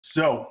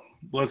So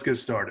let's get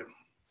started.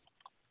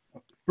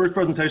 First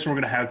presentation we're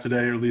going to have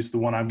today, or at least the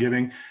one I'm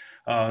giving,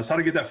 is how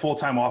to get that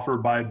full-time offer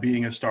by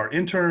being a star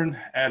intern,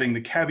 adding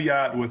the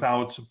caveat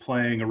without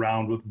playing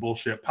around with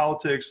bullshit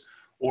politics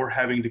or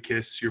having to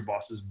kiss your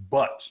boss's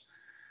butt.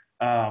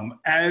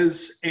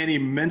 As Annie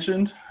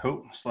mentioned,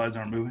 oh, slides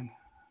aren't moving.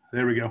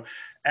 There we go.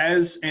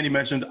 As Annie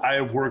mentioned, I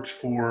have worked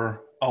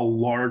for a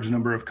large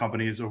number of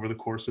companies over the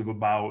course of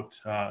about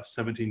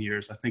 17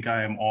 years. I think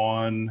I am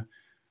on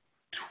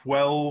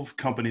 12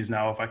 companies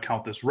now, if I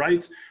count this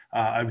right.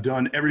 I've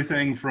done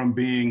everything from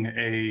being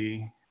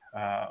a,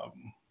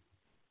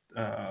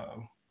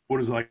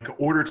 like an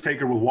order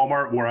taker with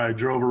Walmart, where I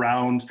drove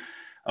around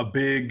a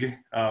big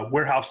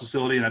warehouse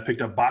facility and I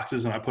picked up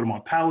boxes and I put them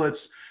on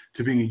pallets,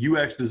 to being a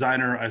UX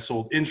designer. I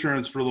sold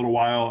insurance for a little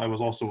while. I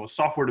was also a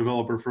software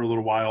developer for a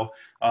little while.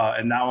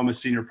 And now I'm a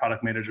senior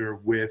product manager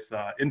with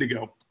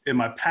Indigo. In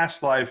my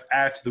past life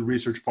at the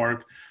research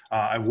park,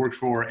 I've worked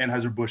for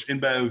Anheuser-Busch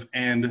InBev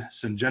and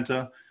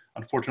Syngenta.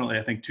 Unfortunately,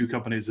 I think two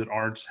companies that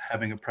aren't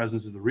having a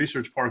presence at the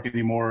research park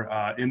anymore.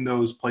 In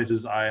those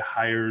places, I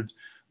hired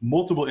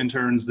multiple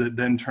interns that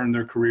then turned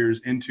their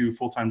careers into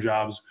full-time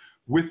jobs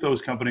with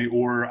those companies,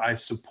 or I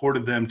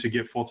supported them to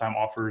get full-time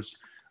offers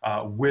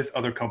with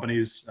other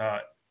companies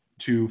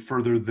to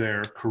further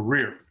their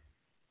career.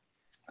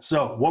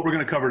 So what we're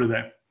going to cover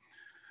today.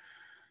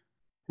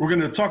 We're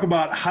going to talk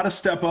about how to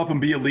step up and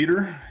be a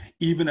leader,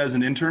 even as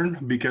an intern,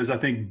 because I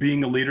think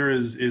being a leader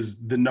is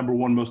the number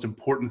one most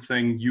important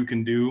thing you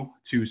can do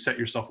to set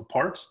yourself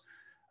apart.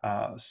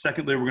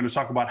 Secondly, we're going to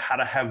talk about how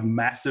to have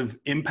massive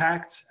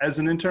impact as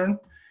an intern.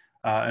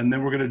 And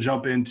then we're going to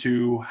jump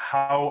into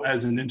how,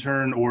 as an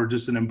intern or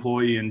just an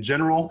employee in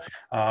general,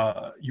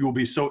 you will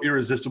be so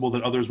irresistible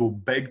that others will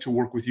beg to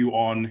work with you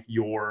on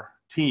your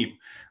team.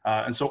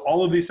 And so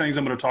all of these things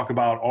I'm going to talk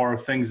about are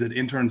things that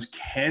interns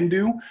can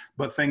do,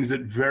 but things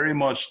that very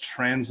much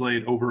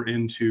translate over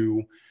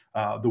into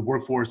the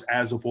workforce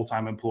as a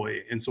full-time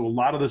employee. And so a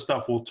lot of the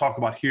stuff we'll talk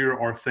about here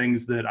are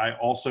things that I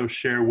also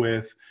share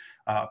with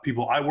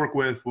people I work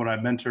with when I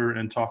mentor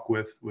and talk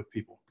with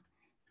people.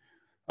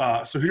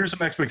 So here's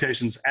some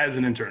expectations as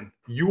an intern.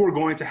 You are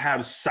going to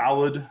have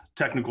solid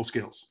technical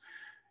skills.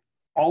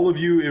 All of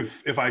you,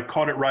 if I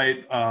caught it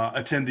right,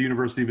 attend the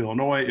University of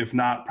Illinois. If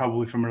not,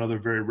 probably from another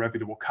very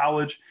reputable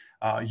college.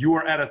 You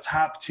are at a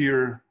top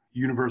tier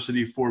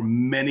university for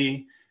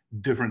many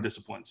different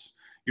disciplines.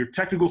 Your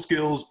technical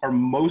skills are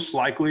most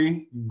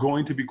likely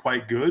going to be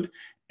quite good,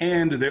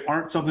 and they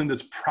aren't something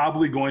that's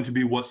probably going to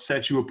be what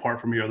sets you apart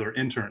from your other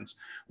interns.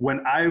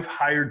 When I've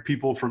hired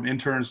people from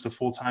interns to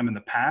full-time in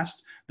the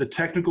past, the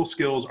technical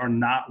skills are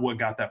not what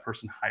got that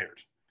person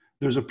hired.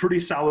 There's a pretty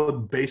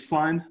solid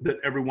baseline that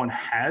everyone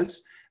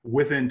has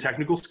within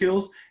technical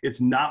skills.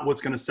 It's not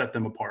what's going to set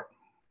them apart.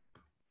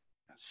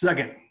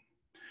 Second,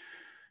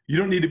 you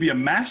don't need to be a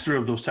master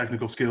of those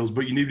technical skills,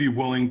 but you need to be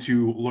willing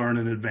to learn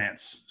in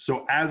advance.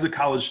 So as a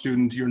college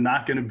student, you're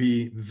not going to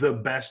be the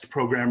best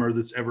programmer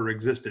that's ever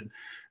existed.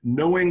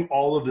 Knowing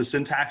all of the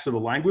syntax of a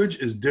language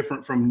is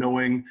different from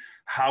knowing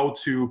how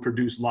to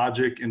produce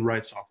logic and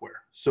write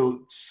software.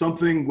 So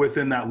something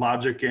within that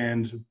logic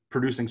and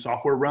producing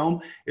software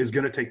realm is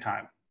going to take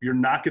time. You're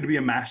not going to be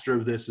a master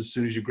of this as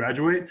soon as you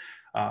graduate.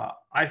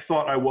 I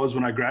thought I was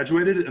when I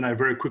graduated, and I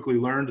very quickly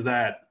learned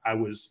that I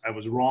was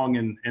wrong,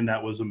 and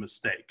that was a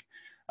mistake.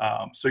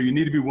 So you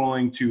need to be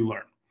willing to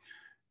learn.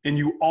 And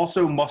you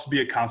also must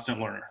be a constant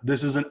learner.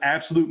 This is an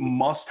absolute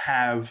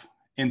must-have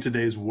in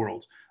today's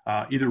world.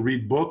 Either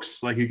read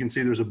books, like you can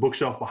see there's a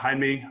bookshelf behind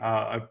me.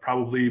 I've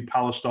probably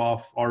polished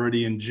off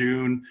already in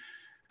June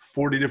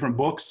 40 different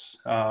books.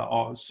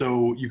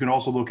 So you can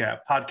also look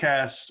at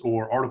podcasts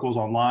or articles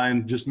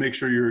online. Just make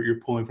sure you're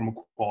pulling from a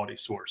quality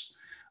source.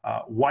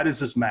 Why does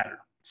this matter?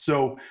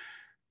 So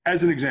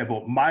as an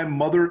example, my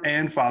mother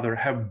and father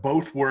have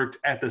both worked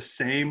at the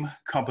same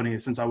company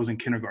since I was in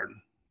kindergarten.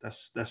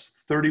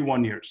 That's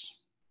 31 years,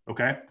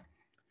 okay?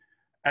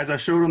 As I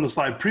showed on the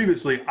slide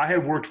previously, I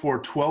have worked for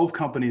 12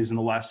 companies in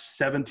the last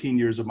 17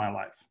 years of my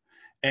life.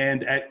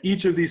 And at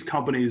each of these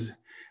companies,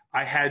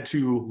 I had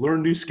to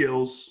learn new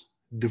skills,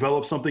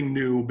 develop something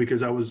new,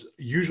 because I was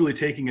usually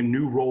taking a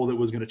new role that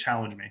was going to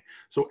challenge me.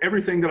 So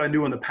everything that I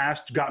knew in the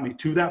past got me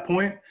to that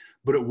point,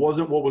 but it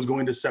wasn't what was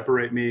going to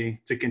separate me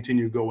to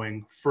continue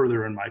going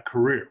further in my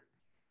career.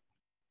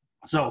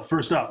 So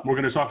first up, we're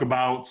going to talk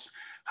about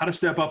how to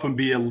step up and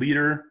be a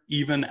leader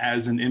even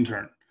as an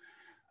intern.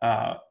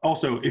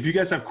 Also, if you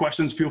guys have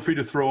questions, feel free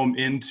to throw them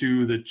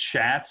into the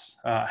chats.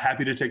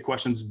 Happy to take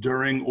questions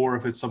during, or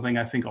if it's something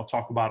I think I'll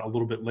talk about a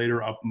little bit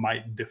later, I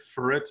might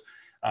defer it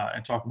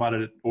and talk about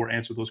it or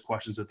answer those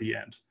questions at the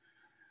end.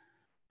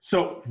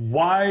 So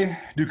why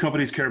do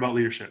companies care about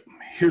leadership?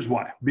 Here's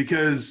why.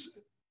 Because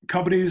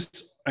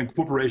companies and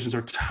corporations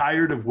are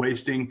tired of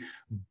wasting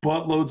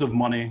buttloads of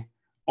money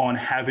on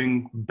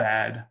having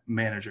bad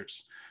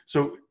managers.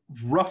 So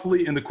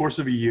roughly in the course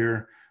of a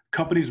year,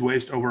 companies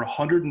waste over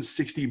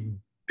 $160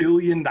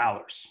 billion,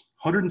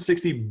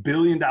 $160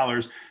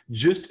 billion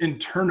just in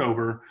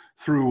turnover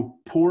through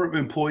poor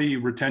employee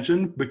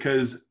retention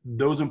because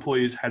those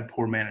employees had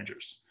poor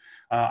managers.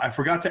 I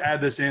forgot to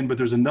add this in, but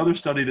there's another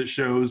study that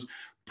shows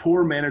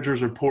poor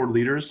managers or poor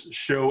leaders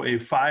show a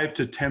 5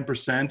 to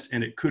 10%,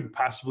 and it could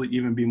possibly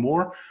even be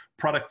more,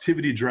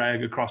 productivity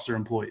drag across their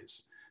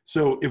employees.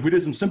 So if we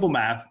did some simple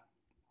math,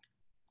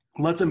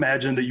 let's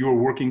imagine that you are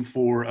working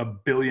for a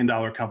 $1 billion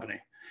company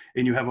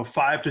and you have a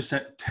 5 to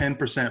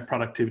 10%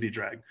 productivity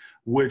drag,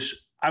 which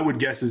I would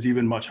guess is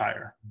even much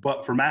higher.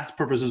 But for math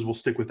purposes, we'll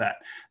stick with that.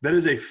 That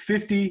is a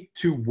 $50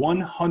 to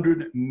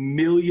 $100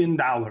 million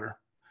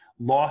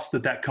loss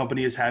that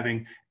company is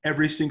having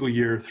every single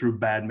year through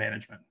bad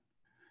management.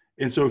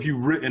 And so if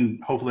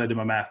and hopefully I did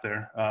my math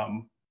there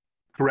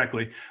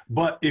correctly,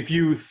 but if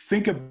you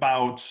think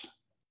about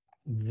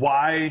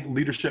why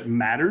leadership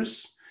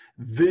matters,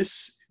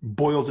 this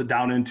boils it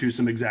down into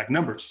some exact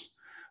numbers.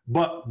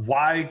 But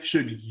why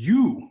should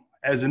you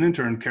as an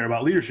intern care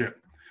about leadership?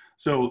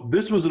 So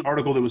this was an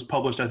article that was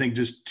published, I think,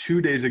 just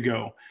 2 days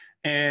ago.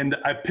 And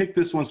I picked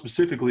this one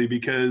specifically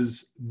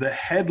because the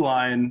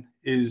headline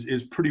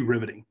is pretty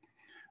riveting.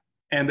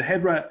 And the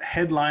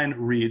headline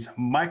reads,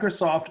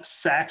 Microsoft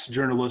sacks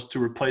journalists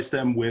to replace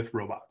them with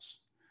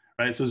robots,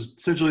 right? So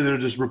essentially they're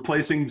just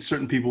replacing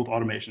certain people with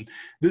automation.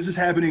 This is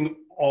happening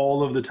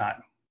all of the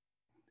time.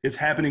 It's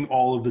happening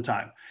all of the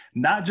time,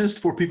 not just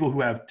for people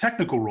who have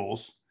technical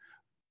roles,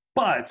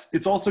 but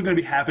it's also going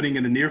to be happening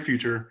in the near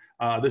future.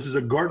 This is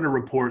a Gartner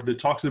report that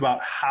talks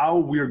about how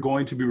we are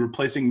going to be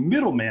replacing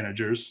middle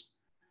managers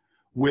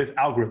with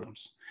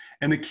algorithms.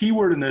 And the key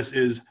word in this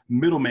is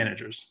middle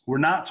managers. We're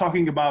not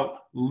talking about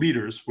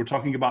leaders. We're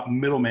talking about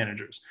middle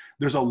managers.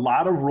 There's a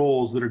lot of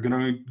roles that are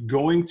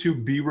going to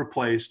be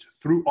replaced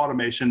through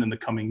automation in the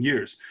coming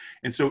years.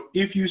 And so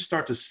if you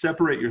start to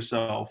separate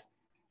yourself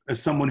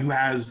as someone who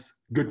has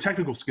good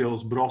technical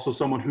skills, but also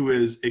someone who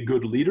is a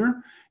good leader,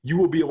 you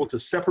will be able to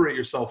separate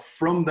yourself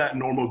from that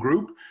normal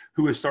group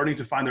who is starting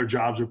to find their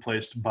jobs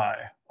replaced by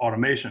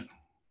automation.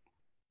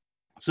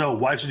 So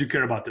why should you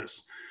care about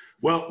this?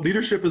 Well,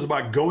 leadership is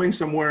about going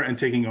somewhere and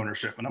taking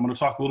ownership. And I'm going to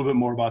talk a little bit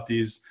more about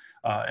these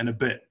in a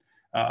bit.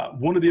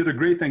 One of the other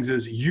great things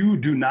is you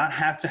do not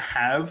have to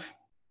have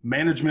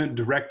management,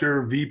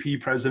 director, VP,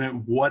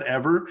 president,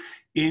 whatever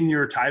in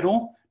your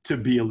title to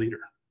be a leader.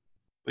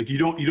 Like you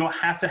don't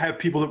have to have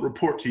people that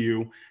report to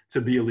you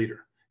to be a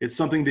leader. It's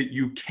something that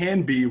you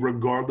can be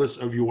regardless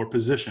of your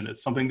position.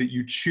 It's something that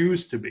you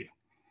choose to be.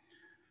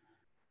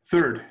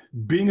 Third,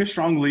 being a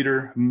strong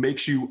leader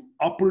makes you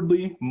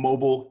upwardly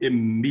mobile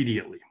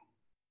immediately.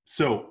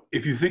 So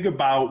if you think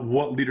about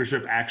what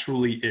leadership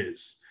actually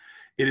is,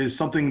 it is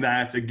something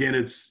that,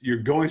 again, you're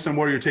going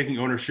somewhere, you're taking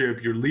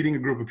ownership, you're leading a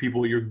group of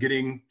people, you're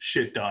getting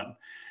shit done.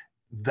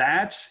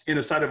 That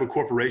inside of a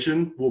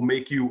corporation will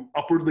make you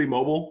upwardly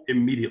mobile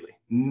immediately.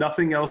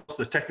 Nothing else,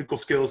 the technical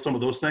skills, some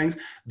of those things,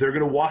 they're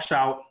going to wash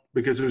out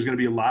because there's going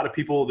to be a lot of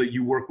people that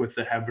you work with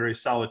that have very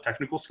solid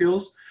technical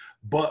skills.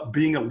 But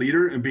being a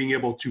leader and being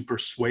able to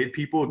persuade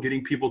people,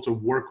 getting people to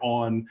work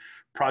on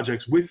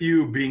projects with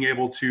you, being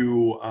able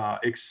to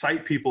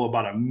excite people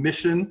about a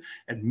mission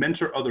and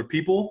mentor other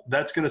people,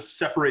 that's going to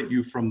separate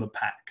you from the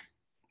pack.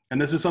 And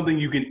this is something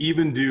you can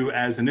even do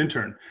as an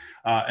intern.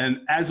 And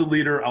as a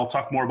leader, I'll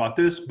talk more about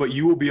this, but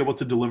you will be able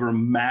to deliver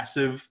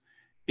massive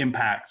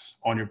impacts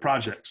on your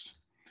projects.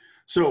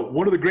 So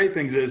one of the great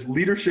things is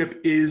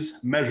leadership is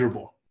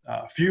measurable.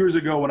 A few years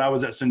ago when I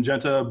was at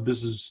Syngenta,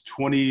 this is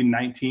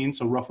 2019,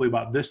 so roughly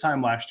about this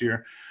time last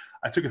year,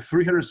 I took a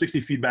 360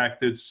 feedback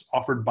that's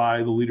offered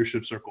by the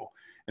Leadership Circle.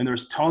 And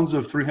there's tons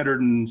of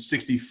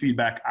 360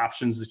 feedback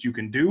options that you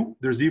can do.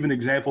 There's even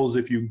examples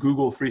if you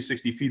Google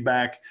 360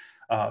 feedback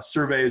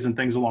surveys and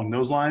things along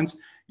those lines.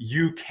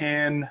 You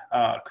can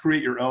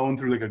create your own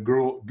through like a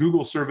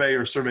Google survey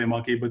or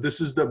SurveyMonkey, but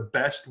this is the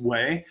best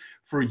way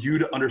for you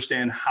to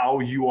understand how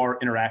you are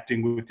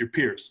interacting with your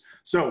peers.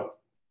 So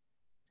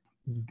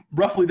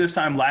roughly this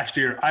time last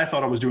year, I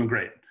thought I was doing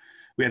great.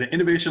 We had an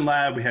innovation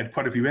lab. We had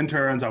quite a few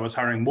interns. I was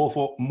hiring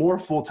more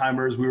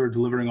full-timers. We were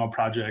delivering on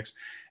projects.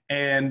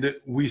 And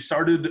we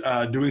started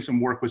doing some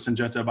work with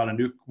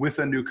Syngenta with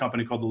a new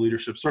company called the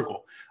Leadership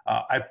Circle.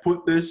 I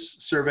put this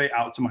survey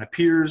out to my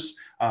peers,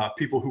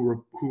 people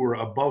who were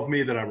above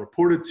me that I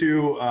reported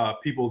to,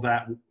 people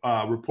that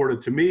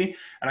reported to me.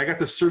 And I got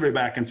the survey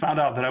back and found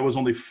out that I was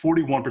only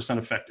 41%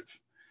 effective.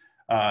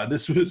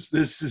 This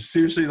is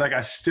seriously, like,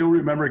 I still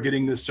remember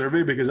getting this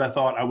survey because I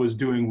thought I was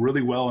doing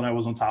really well and I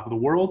was on top of the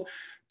world.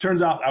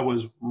 Turns out I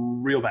was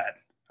real bad.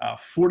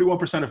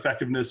 41%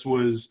 effectiveness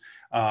was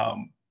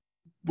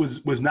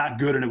not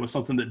good, and it was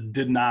something that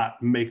did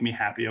not make me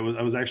happy. I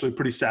was actually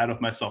pretty sad with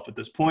myself at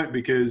this point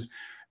because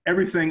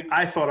everything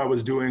I thought I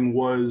was doing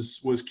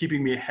was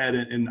keeping me ahead,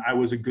 and I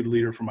was a good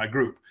leader for my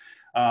group.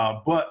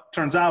 But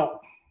turns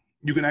out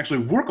you can actually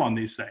work on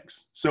these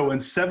things. So in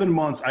 7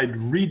 months, I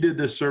redid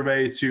this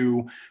survey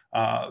to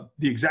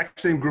the exact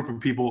same group of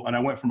people, and I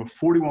went from a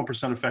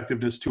 41%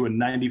 effectiveness to a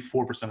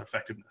 94%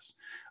 effectiveness.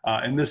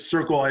 In this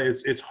circle,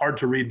 it's hard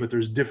to read, but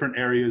there's different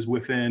areas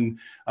within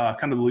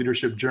kind of the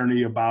leadership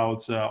journey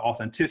about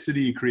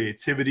authenticity,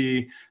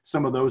 creativity,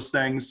 some of those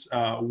things,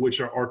 which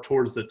are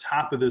towards the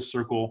top of this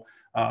circle.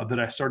 That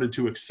I started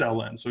to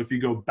excel in. So if you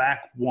go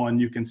back one,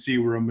 you can see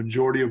where a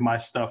majority of my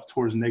stuff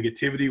towards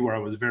negativity, where I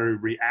was very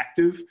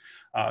reactive,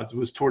 it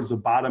was towards the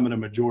bottom in a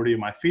majority of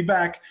my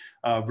feedback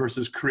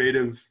versus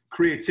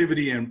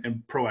creativity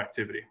and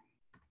proactivity.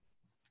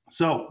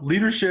 So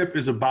leadership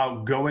is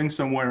about going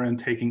somewhere and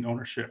taking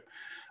ownership.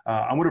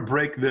 I'm going to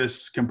break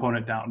this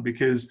component down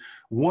because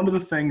one of the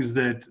things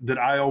that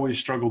I always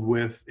struggled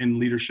with in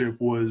leadership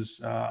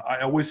was I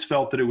always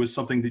felt that it was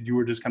something that you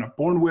were just kind of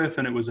born with,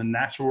 and it was a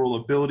natural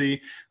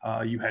ability.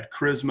 You had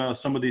charisma,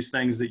 some of these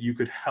things that you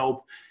could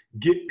help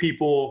get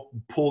people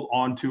pulled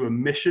onto a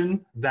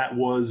mission that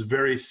was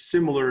very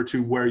similar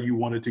to where you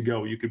wanted to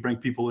go. You could bring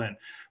people in.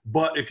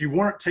 But if you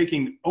weren't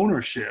taking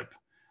ownership,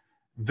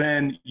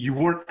 then you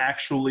weren't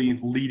actually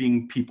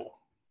leading people.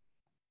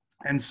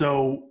 And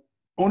so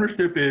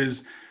ownership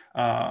is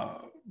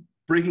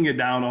breaking it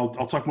down. I'll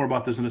talk more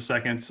about this in a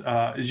second.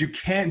 Is you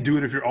can't do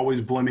it if you're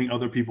always blaming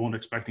other people and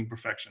expecting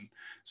perfection.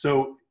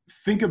 So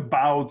think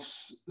about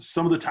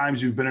some of the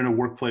times you've been in a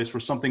workplace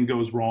where something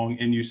goes wrong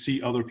and you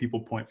see other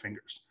people point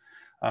fingers.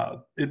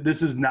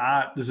 This is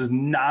not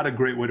a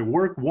great way to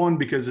work. One,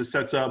 because it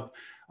sets up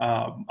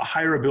a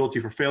higher ability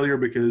for failure,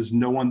 because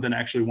no one then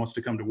actually wants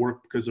to come to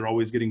work because they're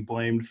always getting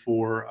blamed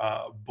for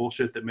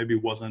bullshit that maybe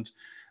wasn't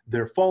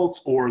their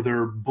fault, or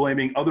they're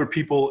blaming other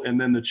people, and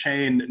then the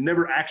chain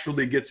never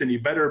actually gets any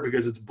better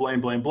because it's blame,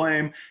 blame,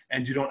 blame,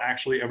 and you don't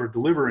actually ever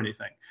deliver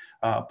anything.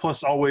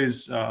 Plus,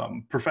 always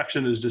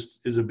perfection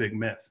is a big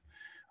myth.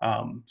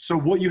 So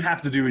what you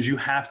have to do is you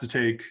have to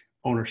take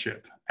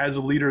ownership. As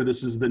a leader,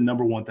 this is the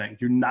number one thing.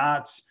 You're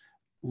not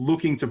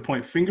looking to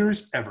point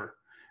fingers ever.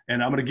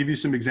 And I'm going to give you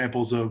some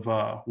examples of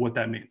what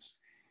that means.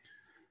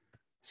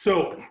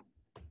 So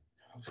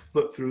let's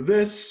flip through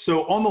this.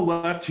 So on the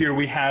left here,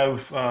 we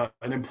have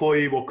an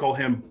employee, we'll call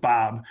him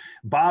Bob.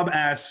 Bob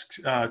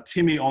asked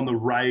Timmy on the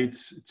right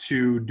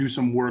to do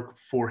some work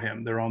for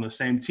him. They're on the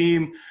same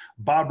team.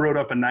 Bob wrote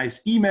up a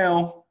nice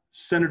email,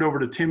 sent it over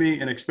to Timmy,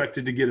 and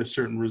expected to get a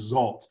certain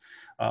result.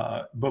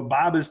 But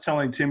Bob is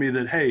telling Timmy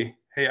that, hey,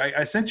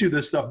 I sent you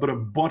this stuff, but a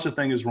bunch of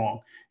things is wrong.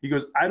 He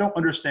goes, I don't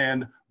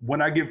understand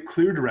when I give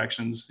clear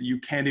directions that you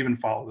can't even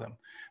follow them.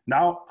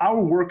 Now our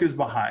work is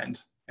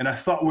behind, and I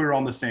thought we were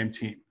on the same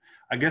team.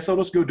 I guess I'll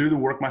just go do the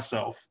work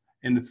myself,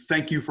 and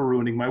thank you for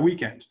ruining my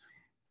weekend.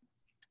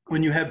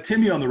 When you have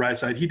Timmy on the right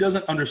side, he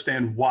doesn't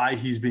understand why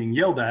he's being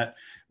yelled at,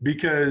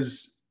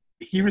 because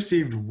he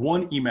received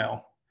one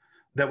email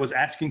that was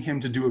asking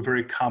him to do a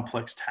very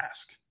complex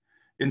task.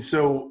 And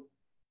so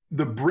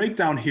the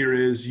breakdown here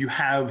is you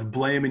have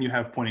blame and you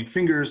have pointing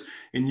fingers,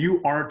 and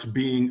you aren't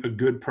being a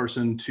good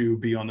person to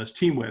be on this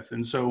team with.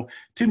 And so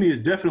Timmy is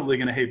definitely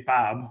going to hate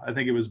Bob. I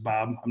think it was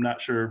Bob. I'm not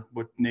sure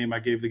what name I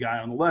gave the guy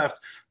on the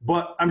left,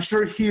 but I'm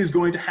sure he is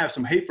going to have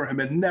some hate for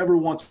him and never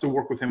wants to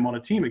work with him on a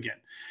team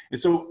again.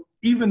 And so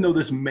even though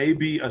this may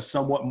be a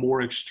somewhat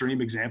more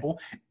extreme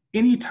example,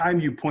 anytime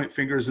you point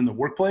fingers in the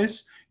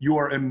workplace, you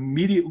are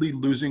immediately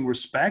losing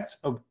respect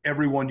of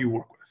everyone you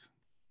work with.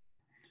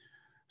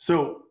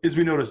 So as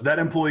we noticed, that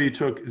employee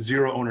took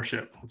zero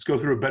ownership. Let's go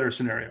through a better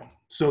scenario.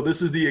 So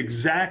this is the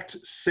exact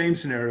same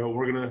scenario.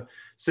 We're going to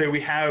say we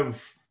have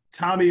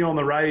Tommy on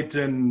the right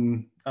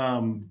and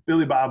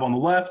Billy Bob on the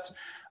left.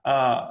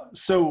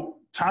 So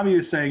Tommy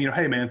is saying,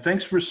 hey man,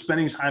 thanks for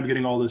spending time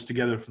getting all this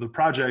together for the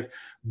project,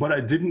 but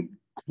I didn't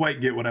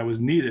quite get what I was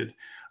needed.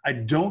 I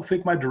don't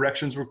think my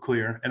directions were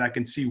clear, and I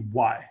can see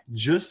why.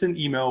 Just an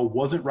email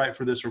wasn't right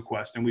for this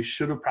request, and we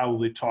should have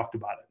probably talked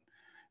about it.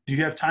 Do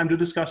you have time to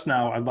discuss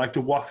now? I'd like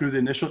to walk through the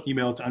initial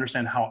email to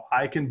understand how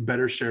I can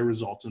better share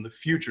results in the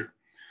future.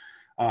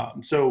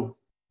 So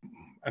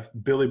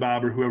Billy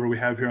Bob, or whoever we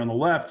have here on the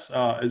left,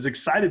 is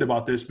excited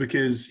about this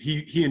because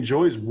he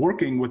enjoys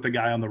working with the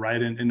guy on the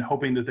right and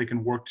hoping that they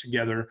can work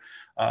together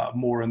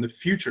more in the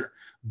future.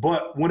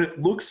 But when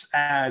it looks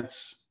at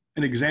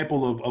an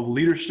example of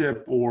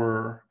leadership,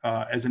 or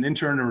as an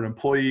intern or an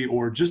employee,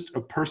 or just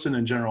a person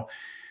in general,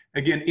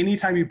 again,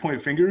 anytime you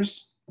point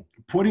fingers,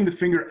 pointing the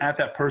finger at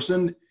that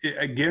person,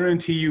 I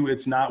guarantee you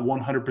it's not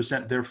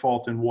 100% their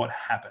fault in what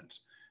happened.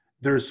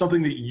 There's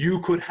something that you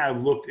could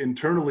have looked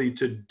internally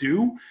to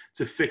do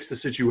to fix the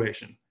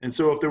situation. And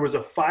so if there was a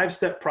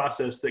 5-step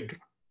process that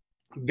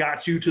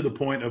got you to the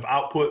point of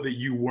output that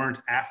you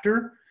weren't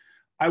after,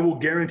 I will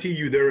guarantee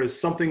you there is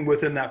something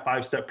within that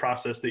 5-step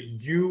process that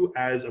you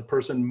as a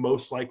person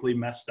most likely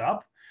messed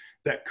up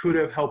that could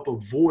have helped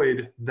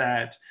avoid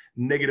that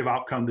negative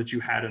outcome that you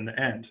had in the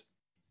end.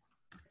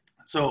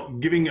 So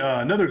giving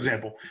another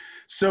example.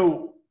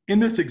 So in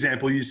this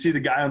example, you see the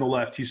guy on the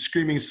left, he's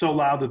screaming so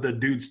loud that the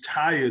dude's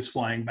tie is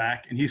flying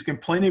back, and he's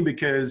complaining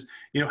because,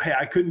 hey,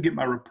 I couldn't get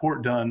my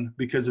report done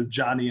because of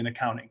Johnny in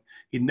accounting.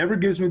 He never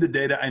gives me the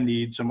data I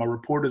need, so my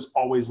report is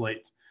always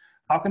late.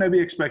 How can I be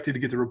expected to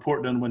get the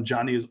report done when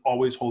Johnny is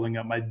always holding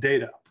up my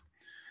data?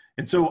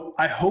 And so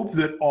I hope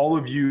that all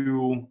of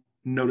you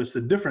notice the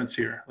difference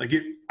here. Like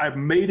I've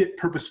made it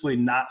purposefully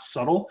not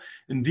subtle.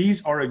 And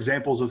these are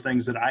examples of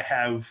things that I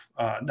have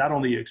not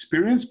only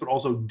experienced, but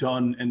also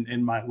done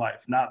in my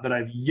life. Not that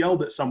I've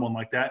yelled at someone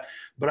like that,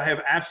 but I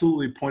have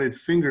absolutely pointed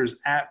fingers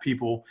at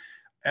people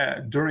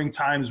during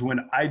times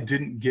when I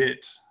didn't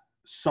get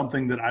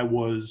something that I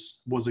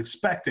was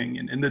expecting.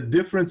 And the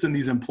difference in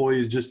these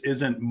employees just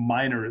isn't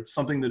minor. It's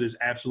something that is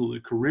absolutely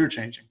career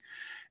changing.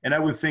 And I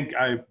would think,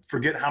 I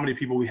forget how many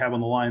people we have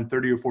on the line,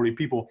 30 or 40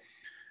 people.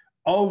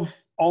 Of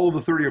all of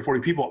the 30 or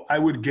 40 people, I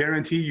would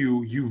guarantee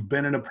you've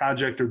been in a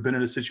project or been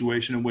in a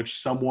situation in which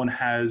someone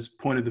has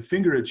pointed the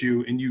finger at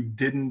you and you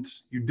didn't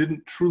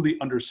truly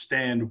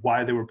understand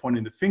why they were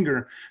pointing the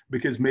finger,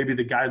 because maybe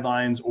the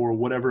guidelines or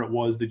whatever it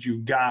was that you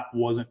got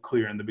wasn't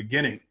clear in the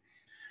beginning.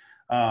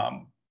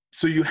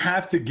 So you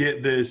have to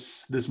get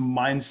this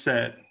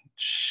mindset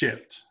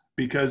shift,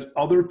 because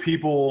other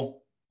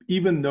people,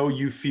 even though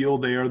you feel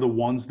they are the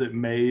ones that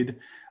made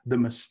the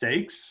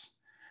mistakes,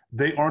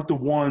 they aren't the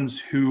ones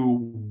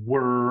who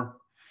were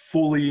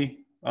fully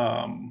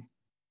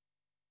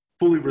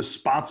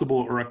responsible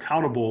or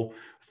accountable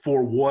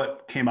for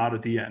what came out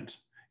at the end.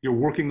 You're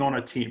working on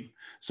a team.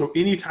 So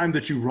anytime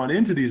that you run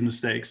into these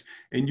mistakes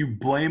and you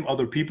blame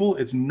other people,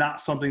 it's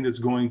not something that's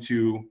going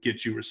to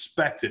get you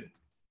respected.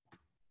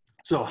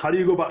 So how do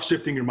you go about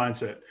shifting your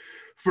mindset?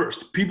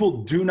 First,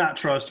 people do not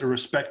trust or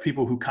respect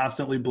people who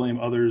constantly blame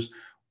others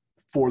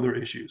for their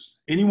issues.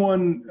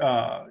 Anyone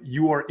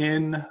you are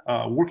in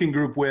a working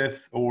group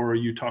with, or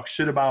you talk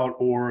shit about,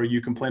 or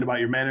you complain about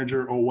your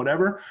manager or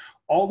whatever,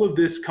 all of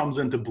this comes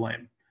into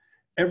blame.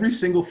 Every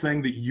single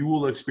thing that you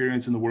will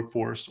experience in the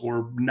workforce,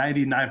 or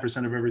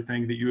 99% of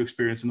everything that you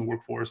experience in the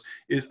workforce,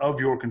 is of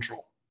your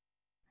control.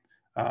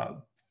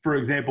 For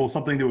example,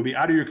 something that would be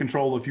out of your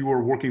control if you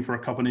were working for a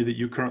company that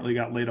you currently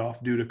got laid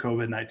off due to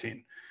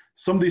COVID-19.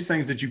 Some of these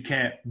things that you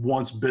can't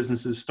once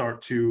businesses start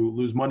to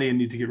lose money and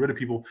need to get rid of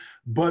people,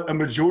 but a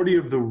majority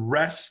of the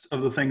rest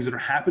of the things that are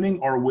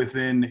happening are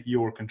within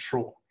your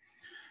control.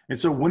 And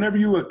so whenever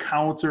you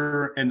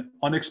encounter an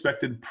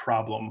unexpected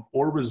problem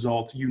or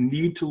result, you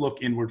need to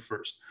look inward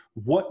first.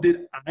 What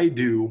did I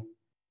do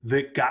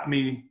that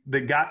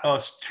got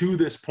us to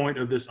this point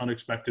of this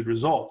unexpected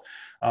result?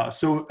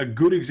 So a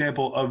good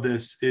example of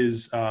this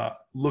is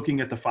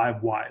looking at the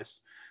 5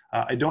 whys.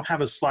 I don't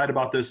have a slide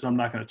about this, and I'm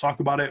not going to talk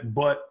about it,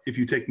 but if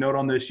you take note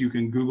on this, you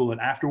can Google it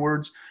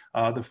afterwards.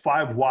 The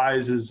 5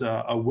 whys is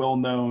a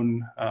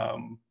well-known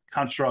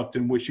construct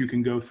in which you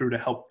can go through to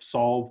help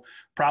solve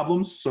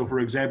problems. So for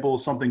example,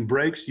 something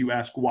breaks, you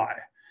ask why.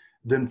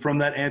 Then from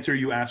that answer,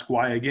 you ask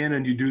why again,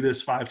 and you do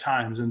this 5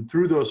 times. And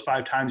through those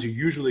 5 times, you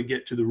usually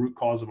get to the root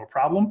cause of a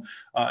problem.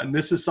 And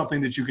this is something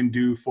that you can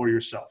do for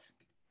yourself.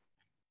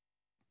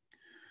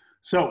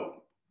 So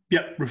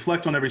yeah,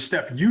 reflect on every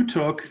step you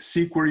took,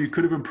 seek where you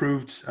could have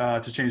improved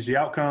to change the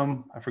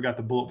outcome. I forgot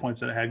the bullet points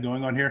that I had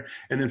going on here,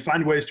 and then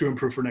find ways to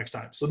improve for next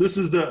time. So this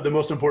is the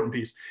most important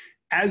piece.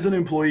 As an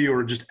employee,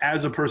 or just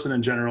as a person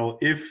in general,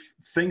 if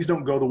things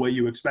don't go the way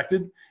you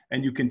expected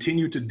and you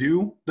continue to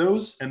do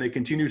those and they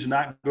continue to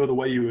not go the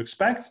way you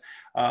expect,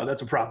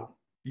 that's a problem.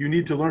 You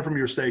need to learn from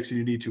your mistakes and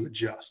you need to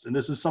adjust. And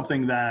this is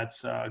something that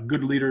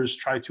good leaders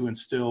try to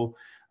instill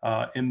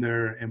in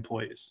their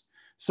employees.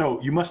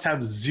 So you must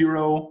have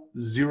zero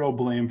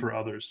blame for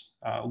others.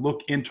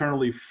 Look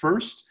internally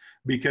first,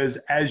 because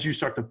as you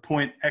start to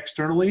point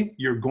externally,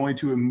 you're going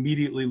to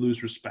immediately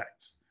lose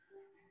respect.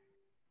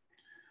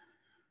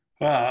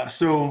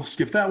 So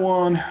skip that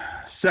one.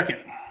 Second,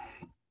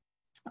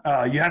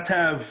 you have to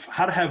have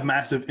how to have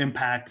massive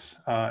impact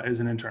as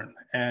an intern.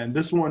 And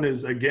this one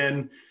is,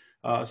 again,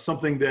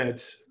 something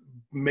that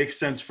makes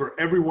sense for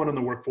everyone in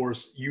the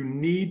workforce. You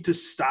need to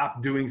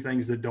stop doing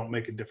things that don't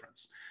make a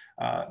difference.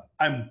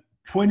 I'm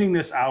pointing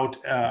this out,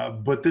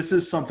 but this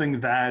is something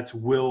that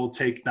will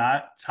take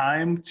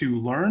time to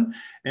learn.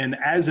 And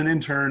as an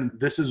intern,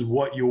 this is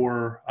what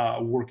you're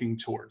working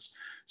towards.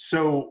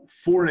 So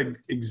for an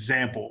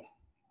example,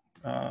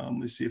 let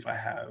me see if I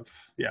have,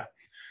 yeah.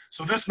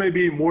 So this may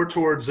be more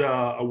towards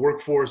a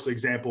workforce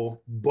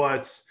example,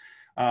 but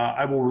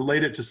I will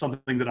relate it to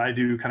something that I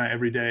do kind of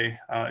every day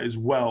as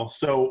well.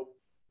 So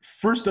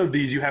first of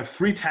these, you have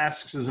 3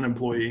 tasks as an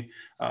employee.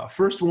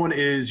 First one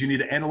is you need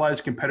to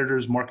analyze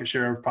competitors' market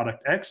share of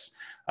product X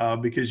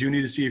because you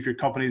need to see if your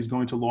company is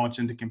going to launch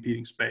into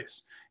competing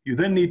space. You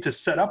then need to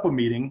set up a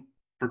meeting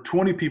for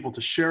 20 people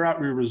to share out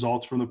your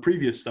results from the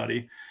previous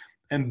study.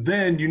 And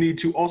then you need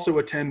to also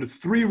attend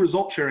 3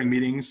 result sharing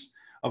meetings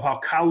of how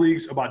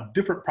colleagues about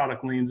different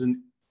product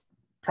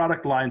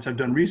lines have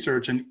done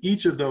research, and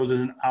each of those is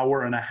an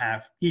hour and a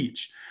half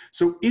each.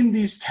 So in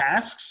these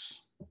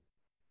tasks,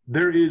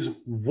 There is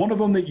one of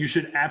them that you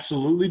should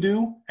absolutely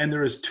do, and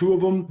there is two of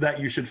them that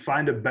you should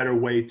find a better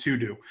way to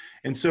do.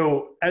 And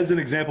so as an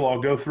example,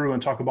 I'll go through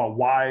and talk about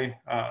why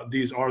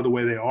these are the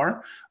way they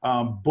are.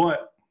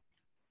 But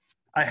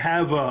I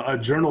have a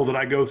journal that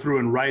I go through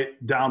and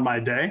write down my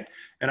day,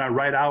 and I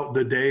write out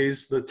the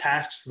days, the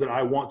tasks that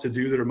I want to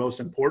do that are most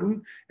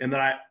important, and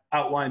then I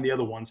outline the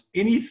other ones.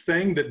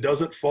 Anything that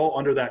doesn't fall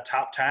under that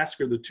top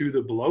task or the two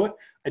that below it,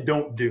 I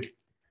don't do.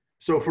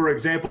 So for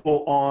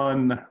example,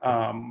 on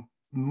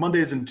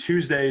Mondays and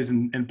Tuesdays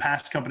in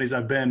past companies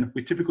I've been,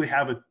 we typically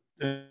have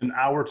an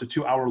hour to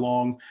 2 hour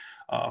long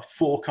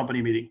full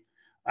company meeting.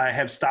 I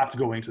have stopped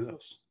going to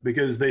those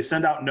because they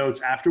send out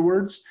notes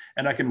afterwards,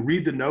 and I can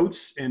read the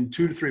notes in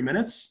 2 to 3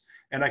 minutes,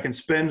 and I can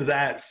spend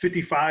that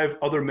 55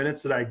 other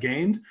minutes that I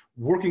gained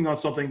working on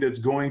something that's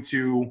going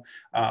to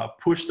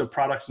push the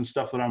products and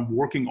stuff that I'm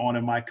working on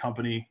in my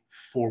company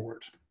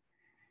forward.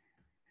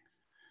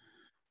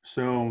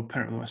 So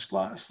apparently my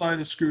slide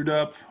is screwed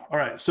up. All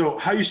right, so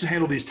how you should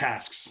handle these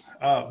tasks.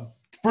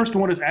 First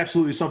one is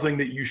absolutely something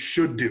that you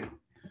should do.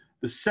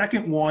 The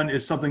second one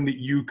is something that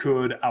you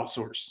could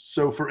outsource.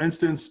 So for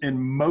instance, in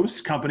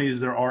most companies,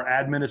 there are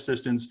admin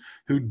assistants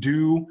who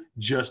do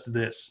just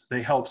this.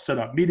 They help set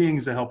up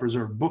meetings, they help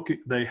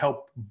they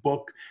help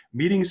book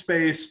meeting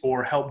space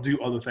or help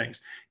do other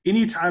things.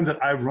 Anytime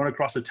that I've run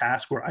across a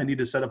task where I need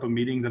to set up a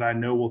meeting that I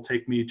know will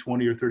take me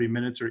 20 or 30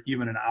 minutes or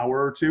even an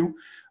hour or two,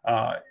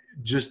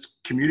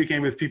 just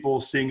communicating with people,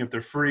 seeing if they're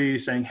free,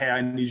 saying, hey,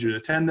 I need you to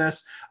attend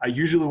this. I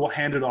usually will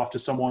hand it off to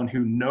someone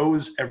who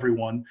knows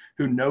everyone,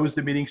 who knows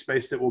the meeting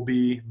space that will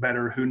be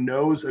better, who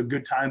knows a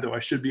good time that I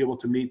should be able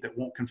to meet that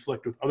won't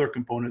conflict with other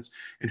components,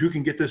 and who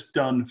can get this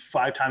done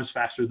 5 times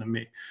faster than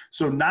me.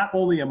 So not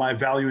only am I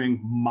valuing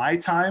my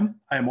time,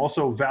 I am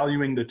also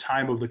valuing the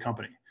time of the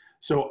company.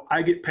 So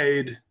I get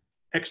paid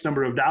X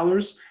number of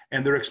dollars,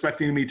 and they're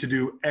expecting me to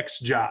do X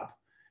job.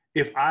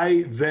 If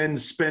I then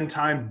spend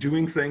time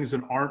doing things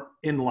that aren't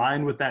in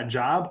line with that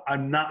job,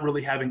 I'm not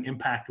really having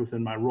impact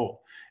within my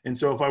role. And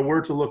so if I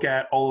were to look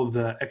at all of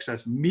the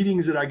excess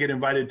meetings that I get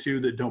invited to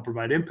that don't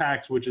provide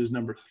impact, which is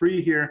number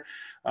 3 here,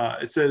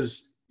 it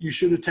says you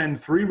should attend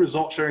 3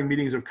 result sharing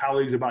meetings of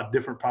colleagues about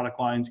different product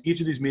lines. Each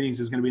of these meetings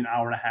is going to be an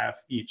hour and a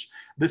half each.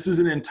 This is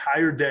an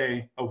entire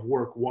day of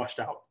work washed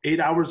out.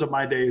 8 hours of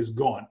my day is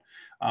gone.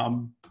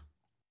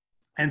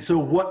 And so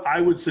what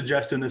I would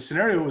suggest in this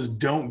scenario is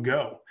don't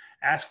go.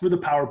 Ask for the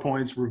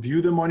PowerPoints,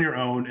 review them on your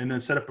own, and then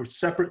set up a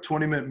separate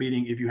 20-minute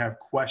meeting if you have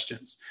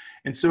questions.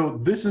 And so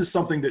this is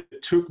something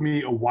that took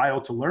me a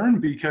while to learn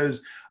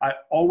because I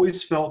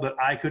always felt that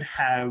I could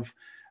have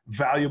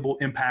valuable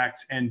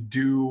impact and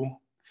do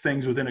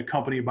things within a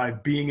company by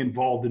being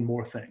involved in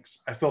more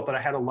things. I felt that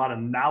I had a lot of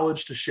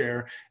knowledge to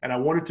share, and I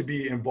wanted to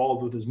be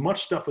involved with as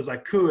much stuff as I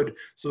could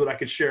so that I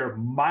could share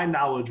my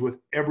knowledge with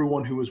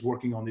everyone who was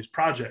working on these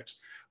projects.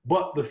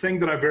 But the thing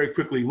that I very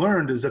quickly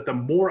learned is that the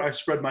more I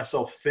spread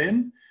myself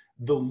thin,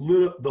 the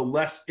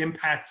less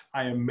impact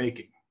I am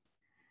making.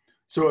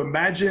 So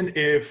imagine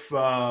if,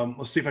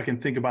 let's see if I can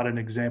think about an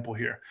example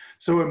here.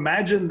 So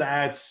imagine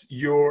that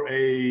you're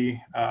a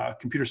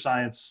computer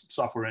science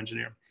software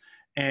engineer,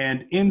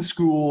 and in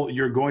school,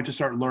 you're going to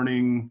start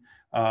learning,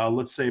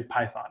 let's say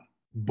Python,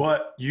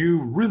 but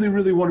you really,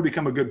 really want to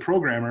become a good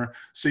programmer.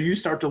 So you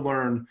start to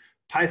learn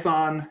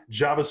Python,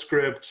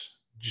 JavaScript,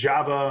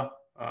 Java,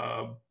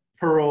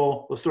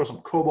 Perl, let's throw some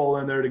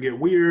COBOL in there to get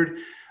weird.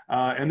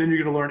 And then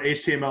you're going to learn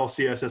HTML,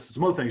 CSS, and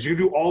some other things. You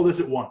can do all this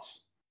at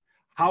once.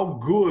 How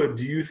good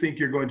do you think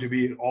you're going to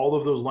be at all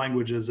of those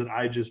languages that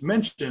I just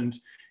mentioned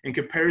in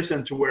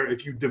comparison to where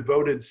if you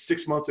devoted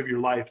 6 months of your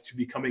life to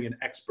becoming an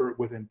expert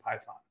within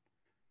Python?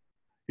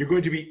 You're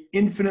going to be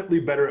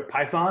infinitely better at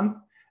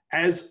Python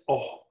as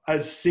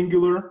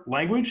singular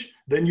language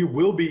than you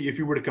will be if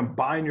you were to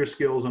combine your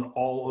skills in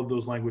all of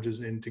those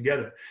languages in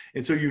together.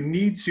 And so you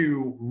need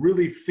to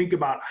really think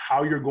about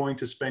how you're going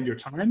to spend your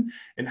time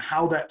and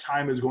how that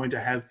time is going to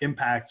have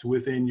impact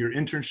within your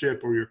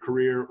internship or your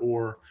career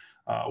or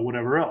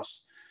whatever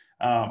else.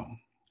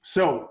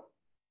 So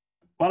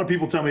a lot of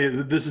people tell me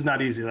that this is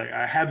not easy. Like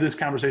I have this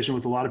conversation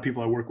with a lot of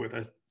people I work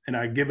with, and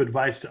I give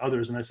advice to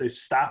others, and I say,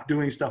 stop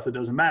doing stuff that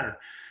doesn't matter.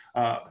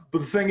 But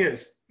the thing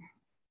is,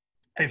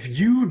 if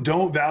you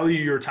don't value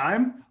your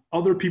time,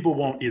 other people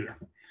won't either.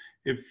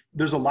 If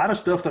there's a lot of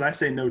stuff that I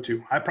say no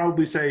to, I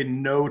probably say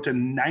no to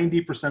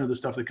 90% of the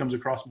stuff that comes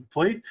across my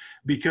plate,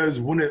 because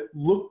when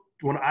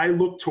I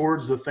look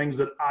towards the things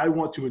that I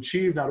want to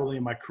achieve, not only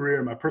in my career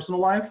and my personal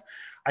life,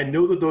 I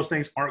know that those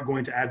things aren't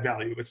going to add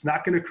value. It's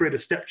not going to create a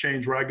step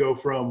change where I go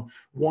from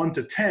 1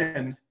 to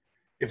 10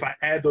 if I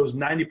add those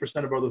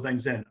 90% of other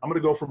things in. I'm going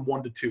to go from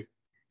 1 to 2.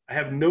 I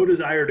have no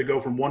desire to go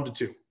from 1 to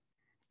 2.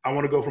 I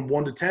want to go from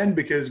 1 to 10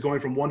 because going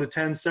from 1 to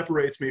 10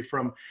 separates me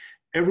from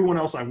everyone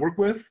else I work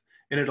with,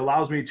 and it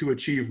allows me to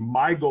achieve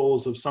my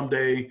goals of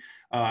someday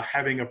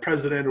having a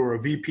president or a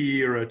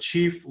VP or a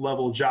chief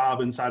level job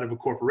inside of a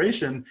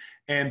corporation.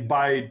 And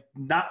by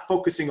not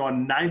focusing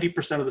on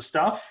 90% of the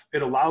stuff,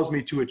 it allows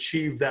me to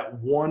achieve that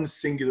one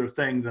singular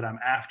thing that I'm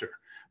after,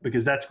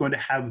 because that's going to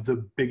have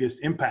the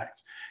biggest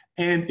impact.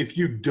 And if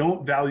you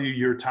don't value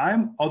your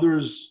time,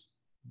 others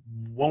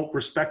won't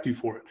respect you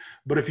for it.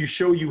 But if you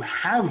show you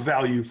have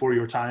value for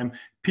your time,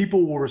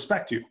 people will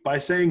respect you. By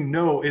saying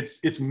no,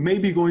 it's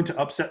maybe going to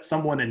upset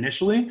someone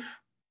initially,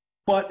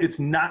 but it's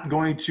not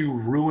going to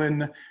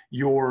ruin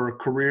your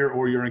career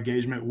or your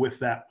engagement with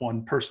that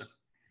one person.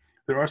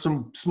 There are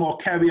some small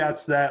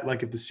caveats that,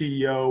 like if the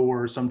CEO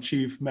or some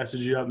chief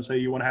messages you up and say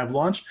you want to have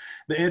lunch,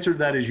 the answer to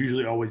that is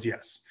usually always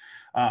yes.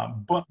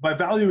 But by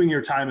valuing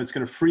your time, it's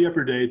going to free up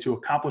your day to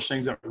accomplish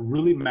things that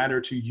really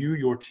matter to you,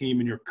 your team,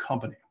 and your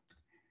company.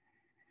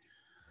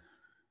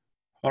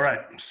 All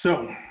right,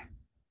 so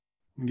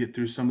get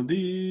through some of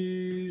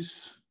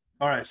these.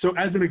 All right, so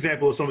as an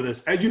example of some of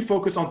this, as you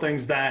focus on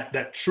things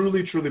that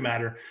truly, truly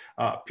matter,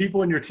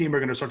 people in your team are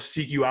going to start to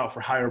seek you out for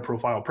higher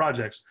profile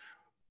projects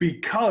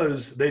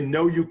because they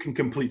know you can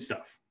complete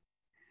stuff.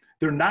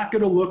 They're not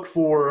going to look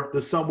for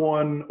the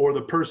someone or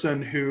the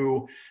person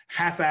who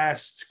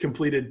half-assed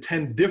completed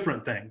 10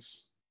 different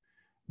things,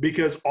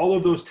 because all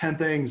of those 10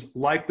 things,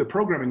 like the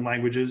programming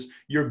languages,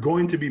 you're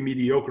going to be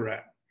mediocre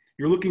at.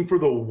 You're looking for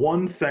the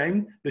one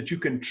thing that you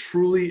can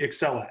truly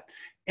excel at.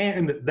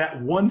 And that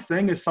one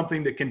thing is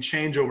something that can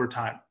change over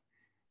time.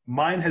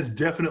 Mine has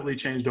definitely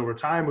changed over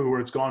time, where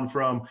it's gone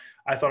from,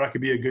 I thought I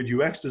could be a good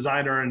UX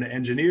designer and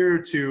engineer,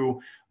 to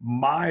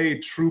my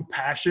true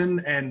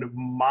passion and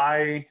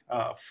my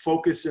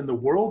focus in the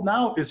world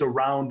now is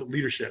around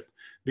leadership.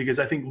 Because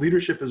I think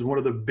leadership is one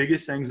of the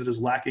biggest things that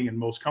is lacking in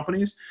most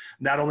companies.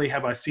 Not only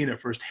have I seen it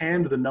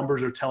firsthand, the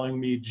numbers are telling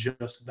me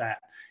just that.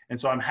 And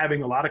so I'm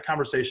having a lot of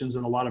conversations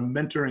and a lot of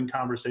mentoring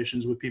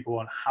conversations with people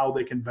on how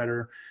they can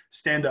better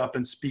stand up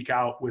and speak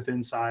out with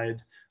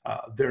inside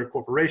their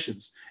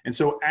corporations. And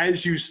so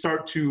as you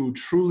start to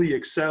truly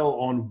excel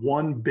on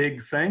one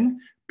big thing,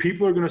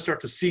 people are going to start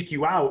to seek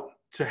you out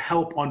to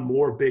help on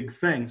more big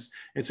things.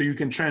 And so you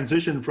can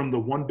transition from the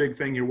one big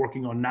thing you're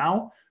working on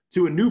now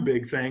to a new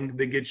big thing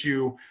that gets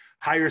you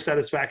higher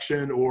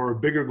satisfaction or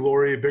bigger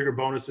glory, bigger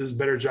bonuses,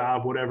 better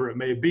job, whatever it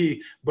may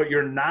be. But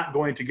you're not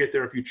going to get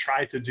there if you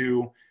try to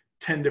do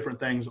 10 different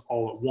things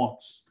all at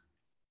once.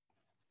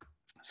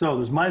 So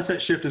this mindset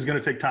shift is going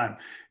to take time.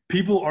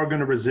 People are going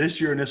to resist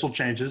your initial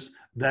changes.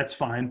 That's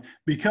fine,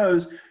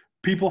 because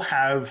people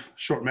have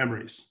short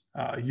memories.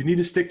 You need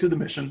to stick to the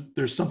mission.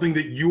 There's something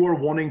that you are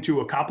wanting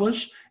to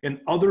accomplish, and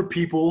other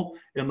people,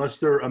 unless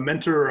they're a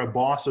mentor or a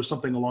boss or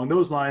something along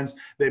those lines,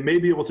 they may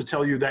be able to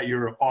tell you that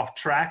you're off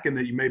track and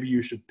that maybe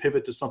you should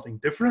pivot to something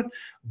different.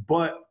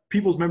 But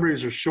people's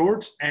memories are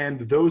short,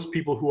 and those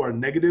people who are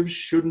negative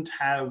shouldn't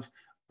have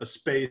a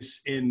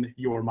space in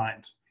your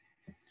mind.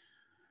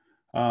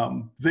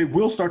 They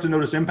will start to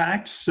notice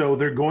impact, so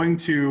they're going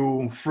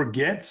to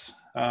forget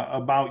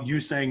about you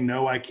saying,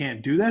 no, I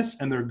can't do this,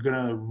 and they're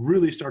going to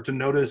really start to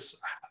notice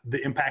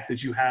the impact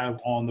that you have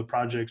on the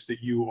projects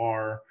that you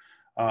are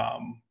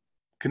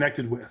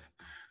connected with.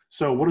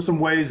 So what are some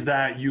ways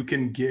that you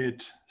can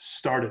get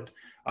started?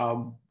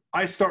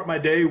 I start my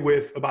day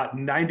with about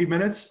 90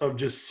 minutes of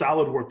just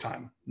solid work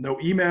time. No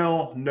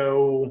email,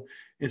 no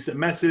instant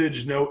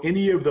message, no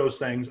any of those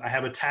things. I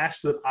have a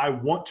task that I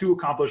want to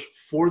accomplish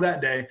for that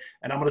day,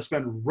 and I'm going to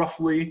spend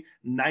roughly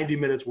 90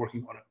 minutes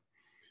working on it.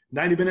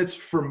 90 minutes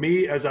for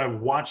me, as I've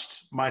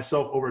watched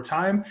myself over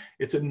time,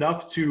 it's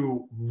enough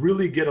to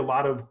really get a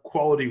lot of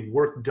quality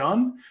work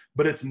done,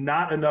 but it's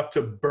not enough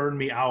to burn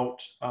me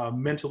out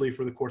mentally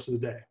for the course of the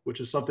day, which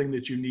is something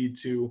that you need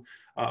to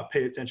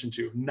pay attention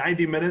to.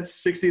 90 minutes,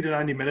 60 to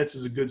 90 minutes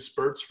is a good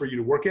spurts for you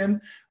to work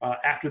in.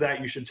 After that,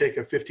 you should take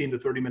a 15 to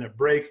 30 minute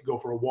break, go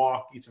for a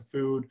walk, eat some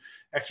food,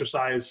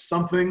 exercise,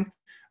 something.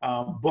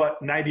 But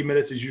 90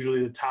 minutes is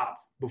usually the top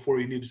before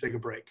you need to take a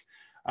break.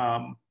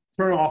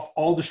 Turn off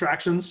all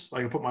distractions.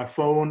 Like I put my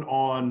phone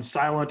on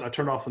silent. I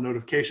turn off the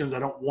notifications. I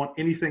don't want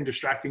anything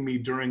distracting me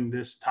during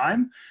this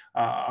time.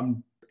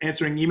 I'm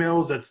answering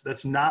emails.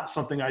 That's not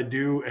something I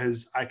do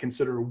as I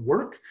consider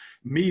work.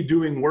 Me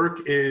doing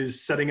work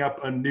is setting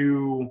up a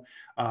new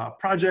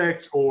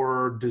project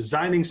or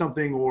designing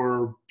something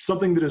or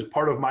something that is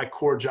part of my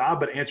core job,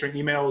 but answering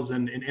emails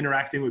and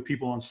interacting with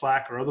people on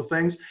Slack or other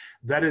things,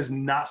 that is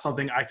not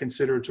something I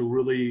consider to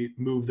really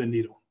move the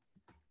needle.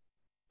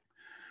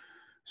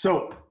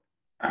 So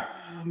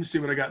let me see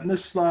what I got in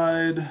this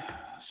slide.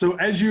 So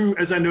as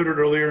I noted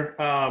earlier,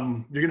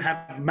 you're gonna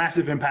have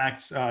massive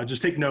impacts.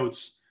 Just take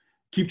notes,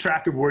 keep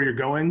track of where you're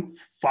going,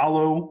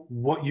 follow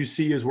what you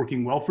see is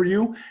working well for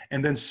you,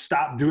 and then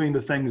stop doing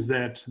the things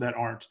that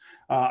aren't.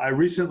 I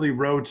recently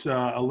wrote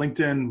a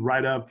LinkedIn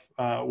write-up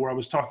where I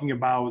was talking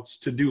about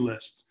to-do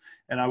lists.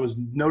 And I was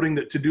noting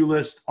that to-do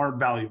lists aren't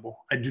valuable.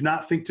 I do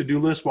not think to-do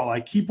lists, while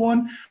I keep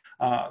one,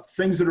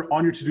 things that are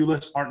on your to-do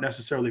list aren't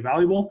necessarily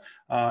valuable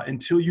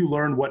until you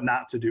learn what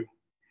not to do.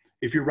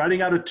 If you're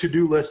writing out a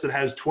to-do list that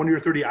has 20 or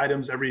 30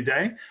 items every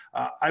day,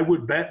 I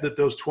would bet that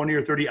those 20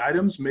 or 30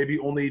 items, maybe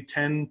only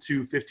 10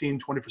 to 15,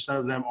 20%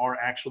 of them are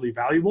actually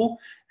valuable.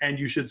 And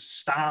you should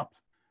stop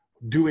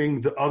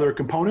doing the other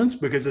components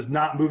because it's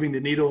not moving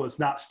the needle. It's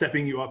not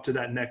stepping you up to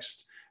that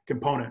next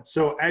component.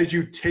 So as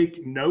you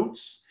take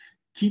notes,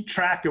 keep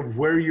track of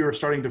where you're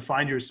starting to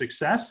find your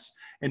success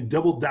and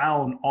double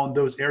down on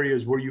those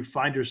areas where you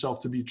find yourself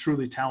to be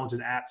truly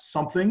talented at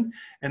something,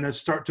 and then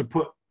start to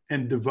put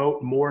and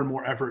devote more and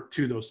more effort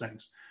to those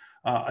things.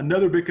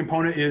 Another big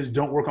component is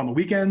don't work on the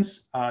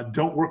weekends.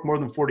 Don't work more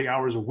than 40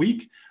 hours a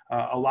week.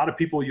 A lot of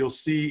people you'll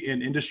see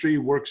in industry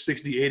work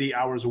 60, 80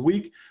 hours a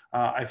week.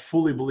 I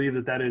fully believe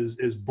that that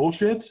is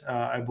bullshit.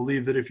 I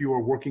believe that if you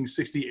are working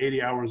 60,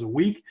 80 hours a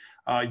week,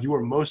 you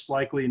are most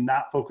likely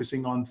not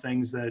focusing on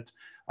things that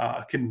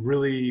can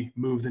really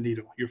move the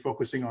needle. You're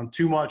focusing on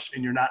too much,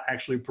 and you're not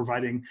actually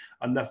providing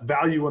enough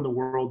value in the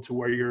world to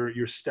where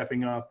you're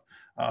stepping up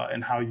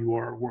in how you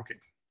are working.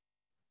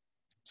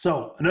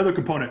 So another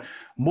component,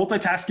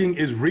 multitasking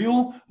is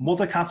real,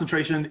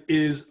 multi-concentration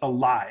is a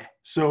lie.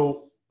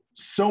 So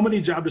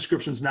many job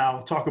descriptions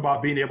now talk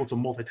about being able to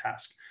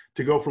multitask,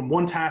 to go from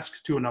one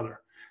task to another.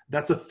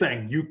 That's a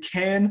thing. You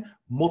can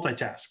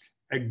multitask.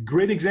 A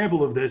great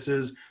example of this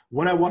is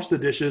when I wash the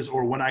dishes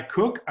or when I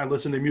cook, I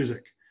listen to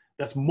music.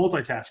 That's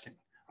multitasking.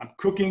 I'm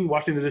cooking,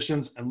 washing the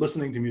dishes, and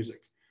listening to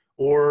music.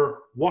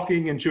 Or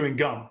walking and chewing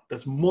gum.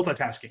 That's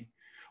multitasking.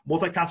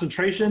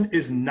 Multi-concentration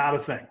is not a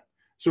thing.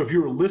 So if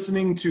you're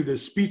listening to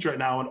this speech right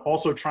now and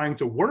also trying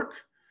to work,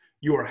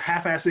 you are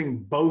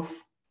half-assing both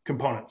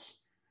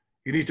components.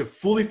 You need to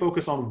fully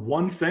focus on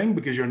one thing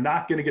because you're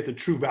not going to get the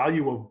true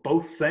value of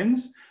both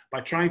things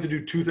by trying to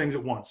do two things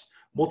at once.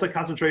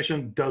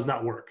 Multi-concentration does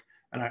not work.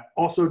 And I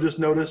also just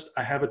noticed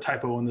I have a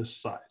typo on this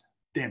side.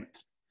 Damn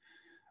it.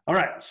 All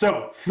right,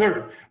 so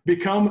third,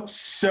 become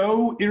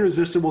so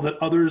irresistible that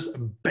others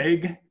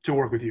beg to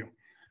work with you.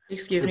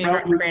 Excuse me,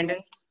 Brandon.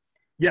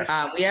 Yes.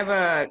 We have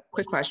a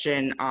quick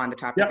question on the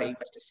topic that you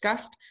just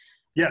discussed.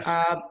 Yes.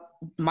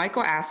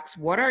 Michael asks,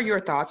 what are your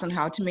thoughts on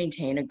how to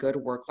maintain a good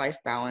work-life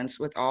balance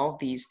with all of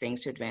these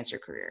things to advance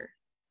your career?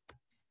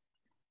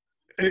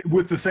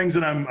 With the things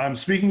that I'm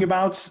speaking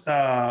about,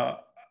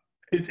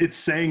 it's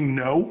saying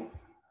no.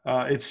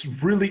 It's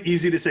really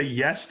easy to say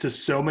yes to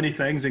so many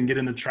things and get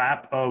in the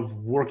trap of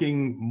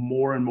working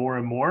more and more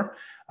and more.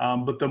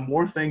 But the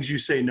more things you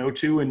say no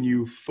to and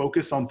you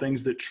focus on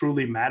things that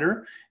truly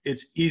matter,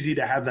 it's easy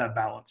to have that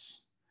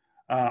balance.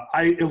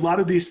 A lot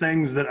of these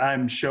things that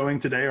I'm showing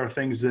today are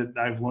things that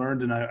I've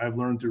learned, and I've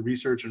learned through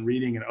research and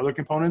reading and other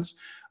components.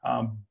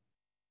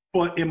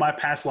 But in my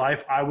past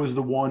life, I was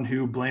the one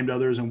who blamed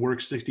others and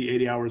worked 60,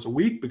 80 hours a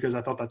week because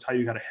I thought that's how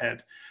you got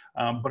ahead.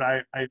 But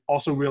I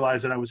also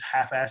realized that I was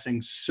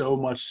half-assing so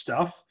much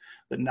stuff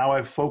that now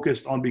I've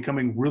focused on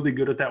becoming really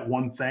good at that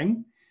one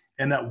thing.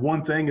 And that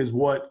one thing is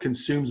what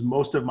consumes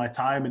most of my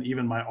time and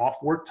even my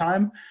off work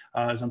time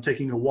as I'm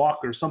taking a walk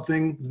or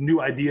something, new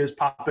ideas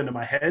pop into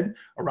my head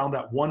around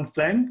that one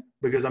thing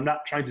because I'm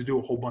not trying to do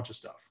a whole bunch of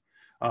stuff.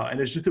 And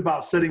it's just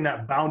about setting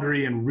that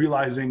boundary and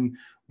realizing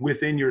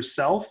within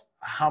yourself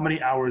how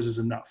many hours is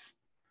enough.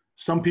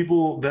 Some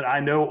people that I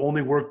know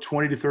only work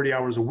 20 to 30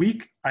 hours a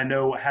week. I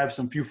know I have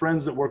some few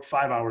friends that work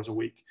 5 hours a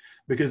week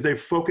because they've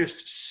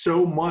focused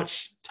so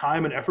much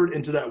time and effort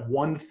into that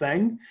one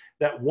thing.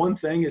 That one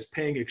thing is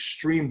paying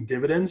extreme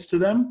dividends to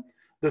them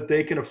that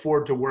they can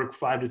afford to work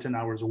 5 to 10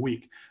 hours a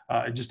week.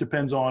 It just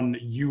depends on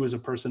you as a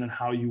person and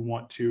how you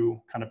want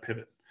to kind of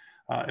pivot.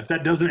 If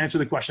that doesn't answer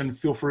the question,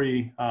 feel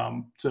free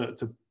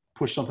to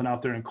push something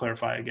out there and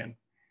clarify again.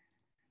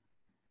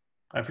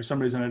 For some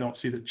reason, I don't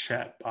see the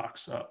chat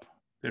box up.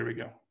 There we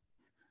go.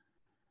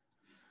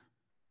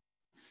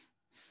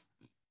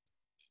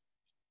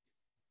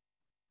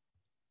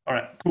 All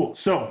right, cool.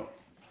 So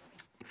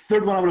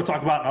third one I'm going to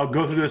talk about, I'll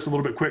go through this a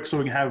little bit quick so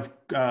we can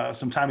have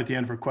some time at the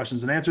end for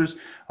questions and answers.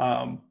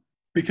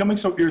 Becoming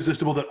so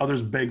irresistible that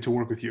others beg to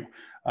work with you.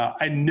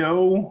 I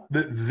know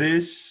that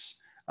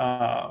this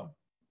kind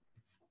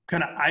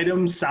of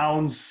item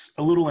sounds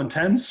a little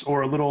intense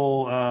or a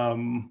little,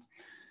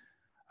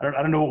 I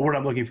don't know what word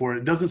I'm looking for.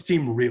 It doesn't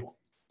seem real,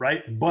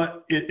 right?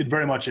 But it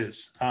very much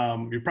is.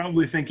 You're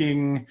probably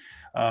thinking,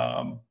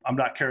 I'm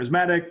not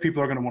charismatic.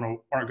 People aren't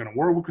going to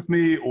work with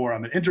me, or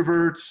I'm an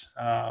introvert.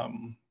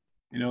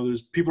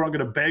 There's people aren't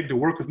going to beg to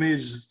work with me.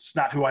 It's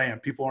not who I am.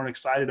 People aren't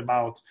excited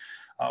about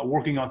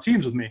working on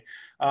teams with me.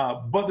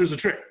 But there's a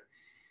trick.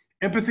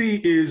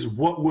 Empathy is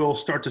what will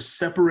start to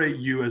separate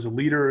you as a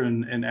leader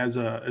and as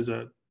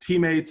a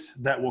teammate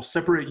that will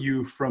separate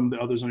you from the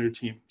others on your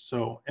team.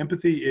 So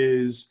empathy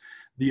is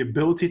the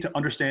ability to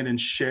understand and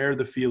share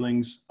the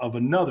feelings of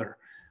another.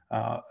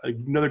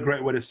 Another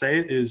great way to say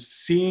it is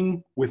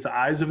seeing with the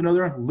eyes of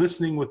another,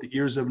 listening with the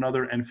ears of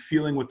another, and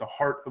feeling with the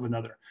heart of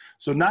another.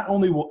 So not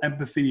only will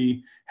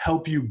empathy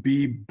help you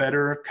be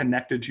better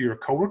connected to your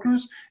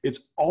coworkers,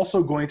 it's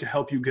also going to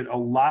help you get a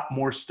lot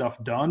more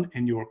stuff done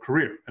in your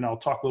career. And I'll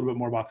talk a little bit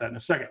more about that in a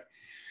second.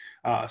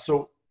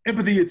 So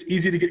empathy, it's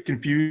easy to get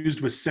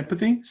confused with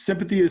sympathy.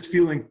 Sympathy is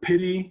feeling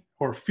pity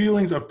or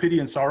feelings of pity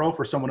and sorrow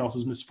for someone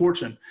else's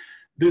misfortune.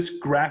 This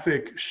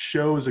graphic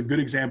shows a good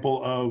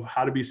example of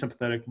how to be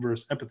sympathetic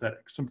versus empathetic.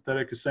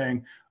 Sympathetic is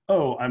saying,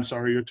 oh, I'm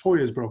sorry, your toy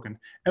is broken.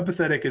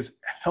 Empathetic is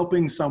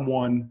helping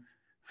someone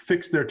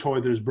fix their toy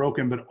that is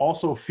broken, but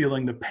also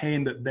feeling the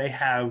pain that they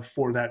have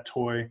for that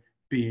toy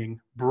being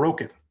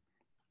broken.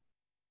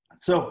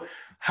 So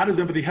How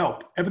does empathy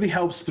help? Empathy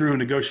helps through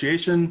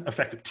negotiation,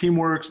 effective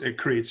teamwork. It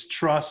creates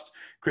trust,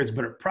 creates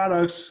better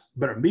products,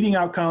 better meeting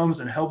outcomes,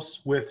 and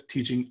helps with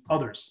teaching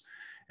others.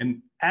 And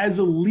as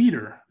a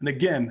leader, and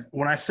again,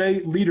 when I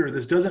say leader,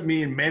 this doesn't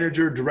mean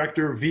manager,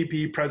 director,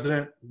 VP,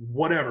 president,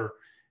 whatever.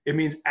 It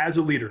means as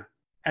a leader.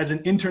 As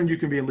an intern, you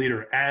can be a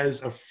leader.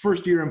 As a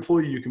first-year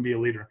employee, you can be a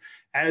leader.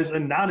 As a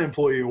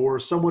non-employee or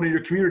someone in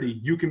your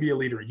community, you can be a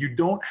leader. You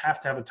don't have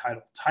to have a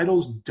title.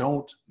 Titles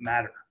don't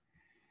matter.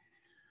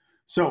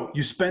 So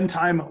you spend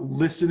time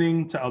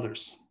listening to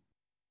others.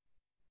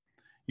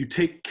 You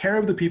take care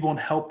of the people and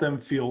help them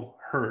feel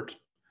heard.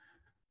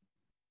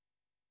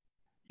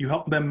 You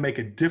help them make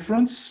a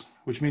difference,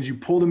 which means you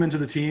pull them into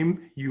the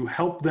team, you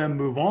help them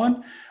move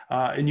on,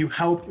 and you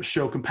help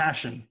show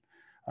compassion.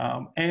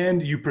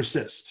 And you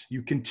persist.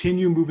 You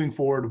continue moving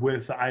forward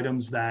with the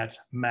items that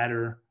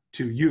matter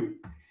to you.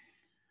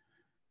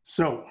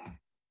 So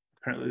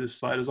apparently this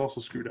slide is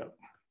also screwed up.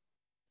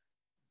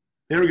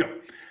 There we go.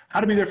 How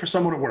to be there for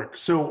someone at work.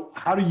 So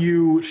how do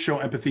you show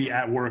empathy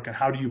at work, and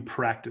how do you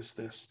practice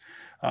this?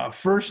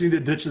 First, you need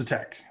to ditch the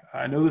tech.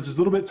 I know this is a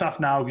little bit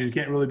tough now because you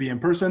can't really be in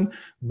person,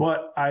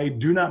 but I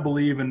do not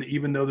believe, and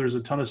even though there's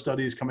a ton of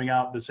studies coming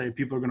out that say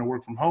people are going to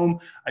work from home,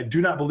 I do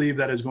not believe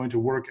that is going to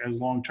work as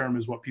long-term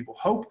as what people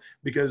hope,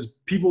 because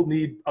people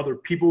need other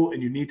people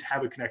and you need to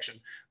have a connection.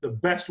 The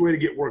best way to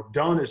get work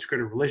done is to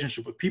create a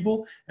relationship with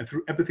people, and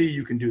through empathy,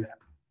 you can do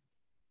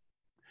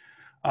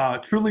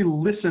that. Truly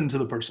listen to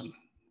the person,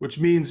 which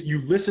means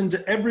you listen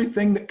to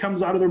everything that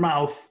comes out of their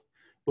mouth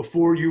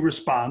before you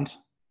respond.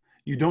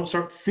 You don't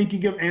start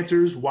thinking of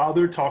answers while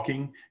they're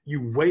talking.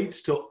 You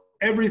wait till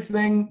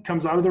everything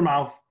comes out of their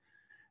mouth,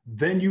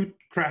 then you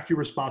craft your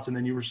response, and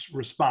then you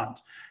respond.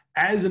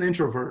 As an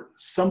introvert,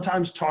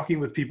 sometimes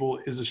talking with people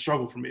is a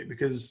struggle for me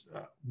because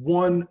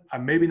one,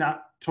 I'm maybe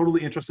not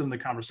totally interested in the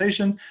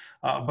conversation,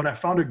 but I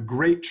found a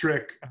great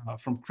trick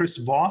from Chris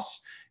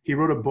Voss. He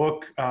wrote a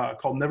book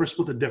called Never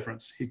Split the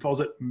Difference. He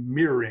calls it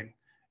mirroring.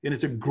 And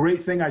it's a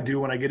great thing I do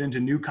when I get into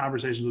new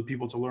conversations with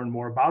people to learn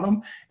more about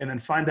them, and then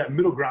find that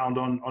middle ground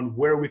on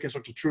where we can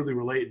start to truly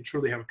relate and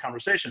truly have a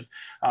conversation.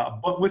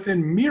 But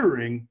within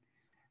mirroring,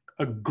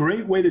 a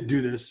great way to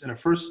do this in a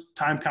first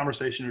time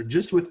conversation or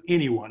just with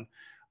anyone,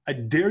 I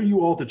dare you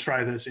all to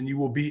try this, and you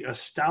will be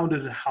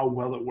astounded at how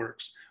well it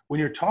works. When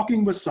you're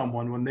talking with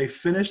someone, when they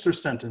finish their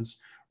sentence,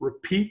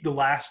 repeat the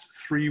last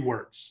 3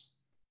 words.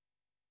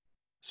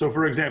 So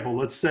for example,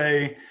 let's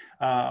say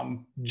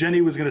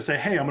Jenny was going to say,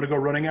 hey, I'm going to go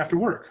running after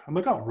work. I'm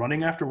like, oh,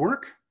 running after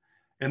work?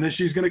 And then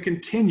she's going to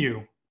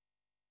continue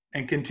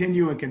and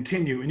continue and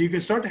continue. And you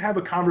can start to have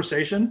a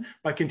conversation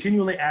by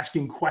continually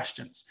asking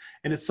questions.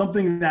 And it's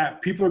something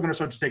that people are going to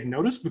start to take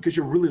notice because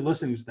you're really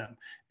listening to them.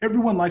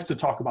 Everyone likes to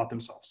talk about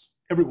themselves.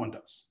 Everyone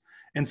does.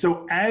 And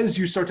so as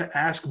you start to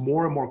ask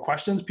more and more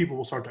questions, people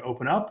will start to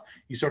open up.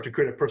 You start to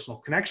create a personal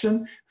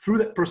connection. Through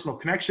that personal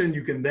connection,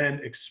 you can then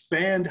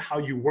expand how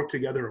you work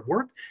together at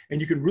work,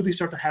 and you can really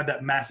start to have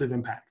that massive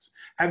impact.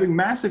 Having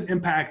massive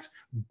impact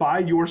by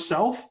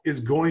yourself is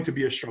going to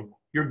be a struggle.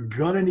 You're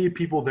gonna need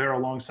people there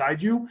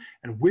alongside you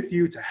and with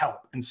you to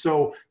help. And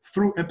so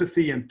through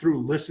empathy and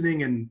through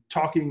listening and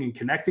talking and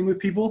connecting with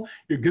people,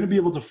 you're gonna be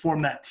able to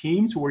form that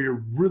team to where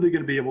you're really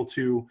gonna be able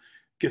to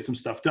get some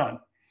stuff done.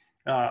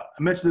 I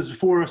mentioned this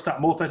before, stop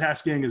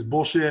multitasking is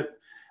bullshit.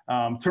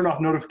 Turn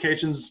off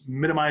notifications,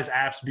 minimize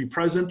apps, be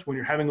present when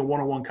you're having a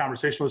one-on-one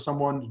conversation with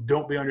someone.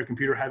 Don't be on your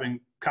computer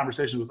having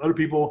conversations with other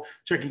people,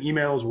 checking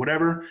emails,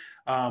 whatever.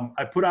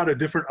 I put out a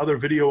different other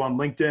video on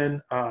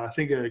LinkedIn. I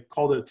think I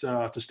called it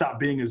to stop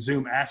being a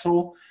Zoom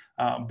asshole.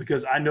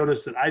 Because I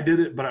noticed that I did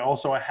it, but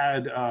I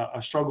had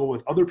a struggle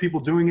with other people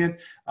doing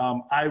it.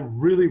 I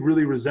really,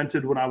 really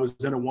resented when I was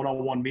in a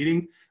one-on-one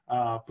meeting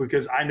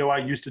because I know I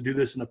used to do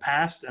this in the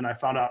past, and I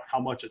found out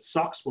how much it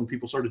sucks when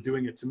people started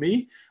doing it to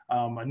me.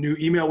 A new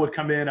email would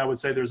come in, I would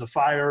say there's a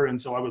fire, and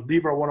so I would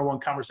leave our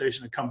one-on-one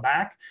conversation and come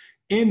back.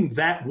 In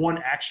that one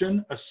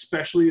action,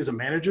 especially as a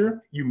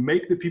manager, you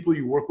make the people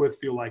you work with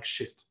feel like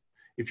shit.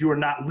 If you are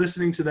not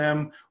listening to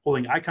them,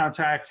 holding eye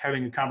contact,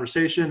 having a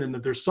conversation, and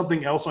that there's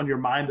something else on your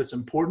mind that's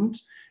important,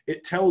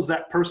 it tells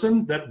that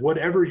person that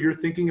whatever you're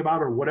thinking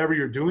about or whatever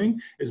you're doing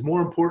is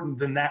more important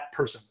than that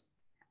person,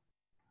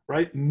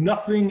 right?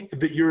 Nothing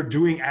that you're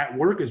doing at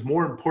work is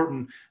more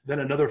important than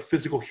another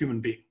physical human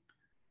being.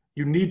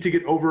 You need to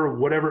get over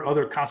whatever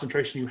other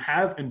concentration you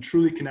have and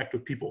truly connect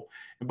with people.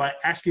 And by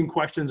asking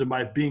questions and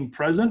by being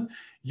present,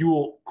 you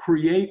will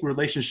create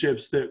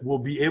relationships that will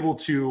be able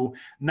to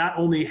not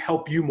only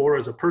help you more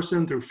as a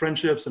person through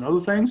friendships and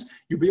other things,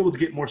 you'll be able to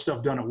get more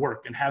stuff done at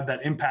work and have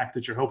that impact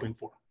that you're hoping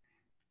for.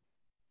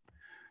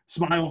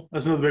 Smile,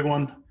 that's another big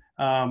one.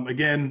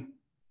 Again,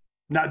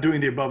 not doing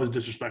the above is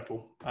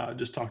disrespectful.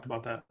 Just talked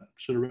about that.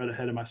 Should have read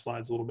ahead of my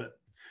slides a little bit.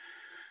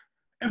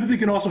 Empathy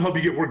can also help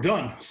you get work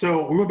done.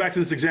 So we went back to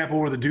this example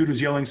where the dude was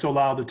yelling so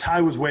loud, the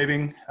tie was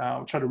waving.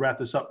 We'll try to wrap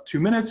this up 2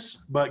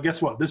 minutes, but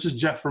guess what? This is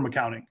Jeff from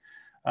accounting.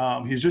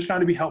 He's just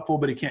trying to be helpful,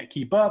 but he can't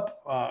keep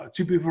up.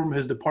 2 people from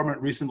his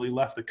department recently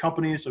left the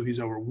company, so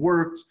he's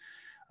overworked.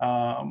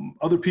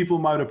 Other people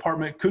in my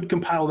department could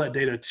compile that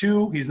data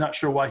too. He's not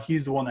sure why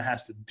he's the one that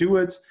has to do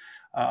it.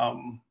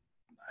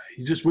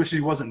 He just wishes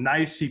he wasn't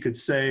nice. He could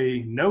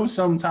say no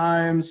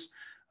sometimes.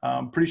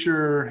 I'm pretty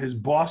sure his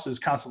boss is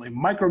constantly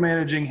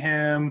micromanaging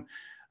him.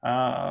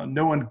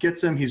 No one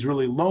gets him. He's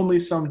really lonely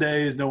some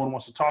days. No one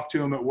wants to talk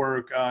to him at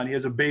work. And he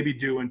has a baby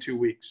due in 2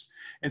 weeks.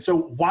 And so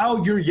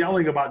while you're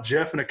yelling about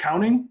Jeff in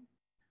accounting,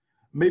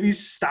 maybe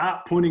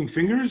stop pointing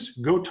fingers,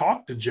 go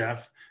talk to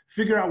Jeff,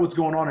 figure out what's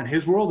going on in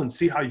his world and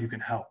see how you can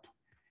help.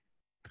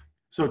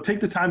 So take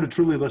the time to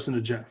truly listen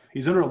to Jeff.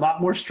 He's under a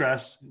lot more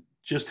stress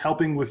just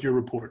helping with your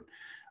report.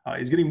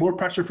 He's getting more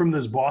pressure from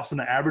his boss than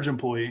the average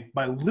employee.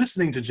 By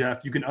listening to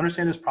Jeff, you can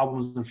understand his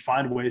problems and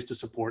find ways to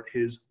support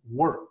his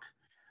work.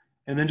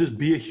 And then just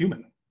be a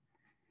human.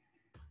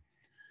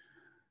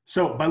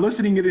 So by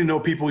listening, getting to know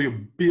people,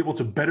 you'll be able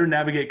to better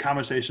navigate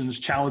conversations,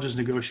 challenges,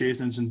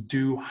 negotiations, and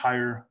do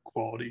higher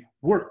quality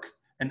work.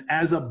 And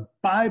as a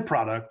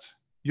byproduct,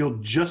 you'll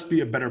just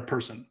be a better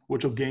person,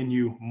 which will gain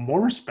you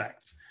more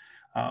respect.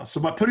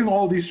 So by putting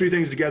all these three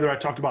things together I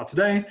talked about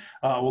today,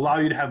 will allow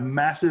you to have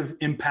massive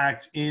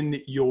impact in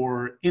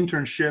your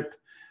internship.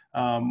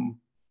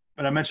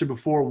 But I mentioned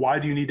before, why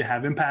do you need to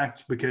have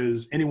impact?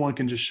 Because anyone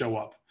can just show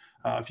up.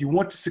 If you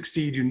want to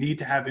succeed, you need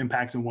to have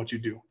impact in what you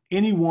do.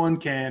 Anyone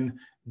can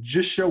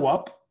just show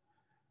up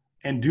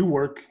and do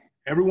work.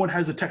 Everyone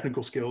has the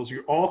technical skills.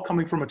 You're all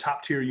coming from a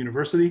top tier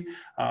university.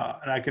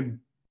 And I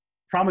can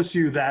promise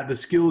you that the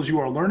skills you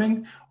are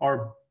learning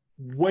are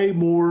way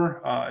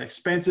more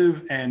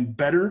expensive and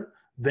better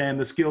than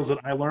the skills that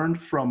I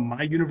learned from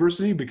my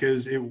university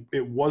because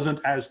it wasn't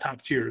as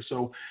top tier.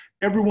 So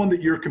everyone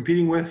that you're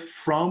competing with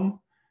from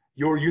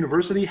your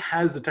university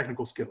has the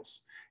technical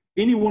skills.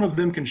 Any one of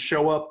them can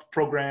show up,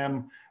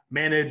 program,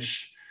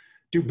 manage,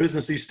 do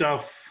businessy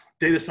stuff,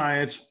 data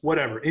science,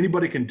 whatever.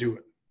 Anybody can do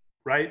it,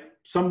 right?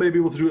 Some may be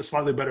able to do it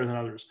slightly better than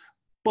others,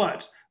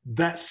 but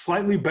that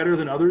slightly better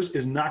than others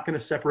is not going to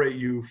separate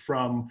you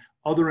from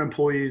other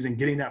employees and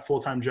getting that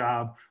full-time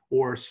job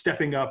or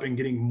stepping up and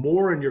getting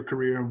more in your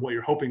career and what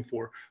you're hoping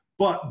for.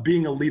 But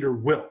being a leader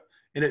will.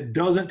 And it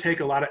doesn't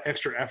take a lot of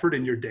extra effort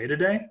in your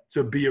day-to-day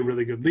to be a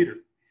really good leader.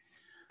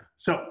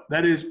 So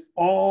that is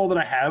all that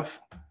I have.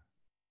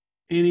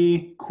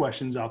 Any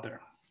questions out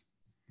there?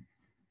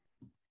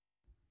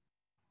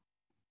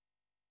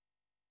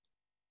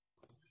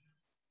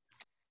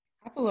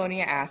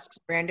 Apollonia asks,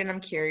 Brandon, I'm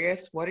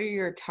curious, what are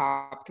your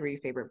top 3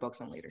 favorite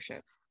books on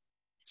leadership?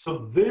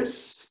 So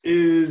this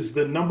is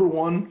the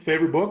 #1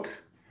 favorite book.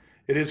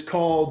 It is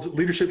called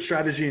Leadership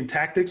Strategy and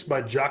Tactics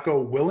by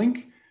Jocko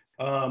Willink.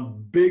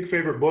 Big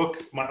favorite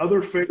book. My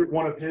other favorite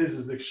one of his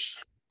is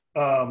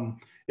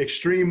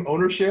Extreme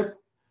Ownership.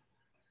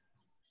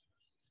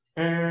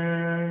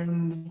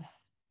 And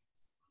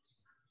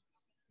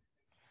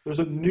there's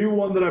a new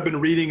one that I've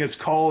been reading. It's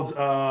called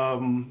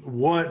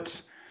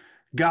What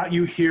Got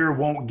You Here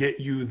Won't Get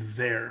You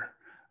There.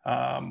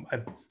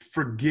 I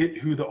forget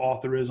who the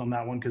author is on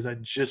that one because I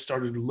just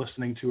started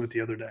listening to it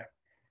the other day.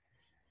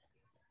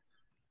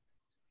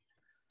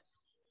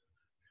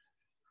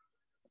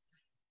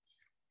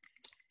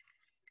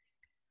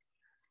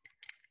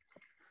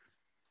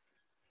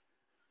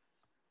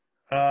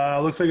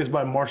 Looks like it's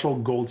by Marshall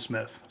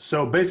Goldsmith.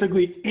 So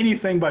basically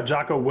anything by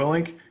Jocko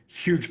Willink,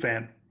 huge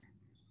fan.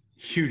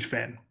 Huge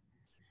fan.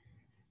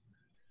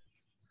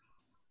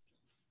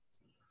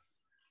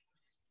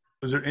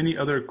 Was there any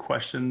other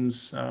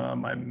questions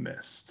I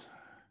missed?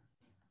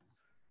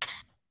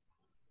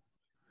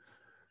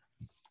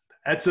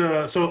 That's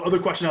so other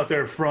question out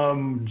there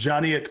from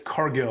Johnny at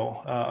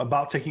Cargill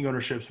about taking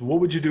ownerships.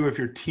 What would you do if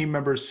your team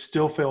members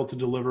still fail to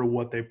deliver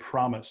what they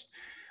promised?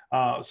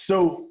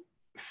 So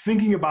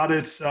thinking about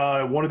it,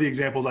 one of the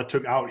examples I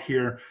took out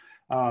here,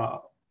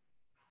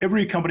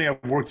 every company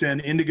I've worked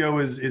in, Indigo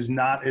is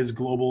not as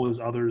global as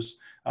others.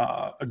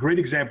 A great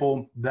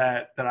example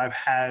that I've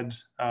had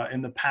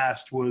in the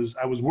past was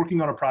I was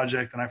working on a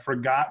project and I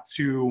forgot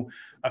to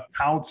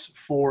account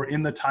for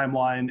in the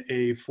timeline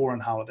a foreign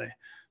holiday.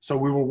 So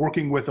we were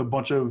working with a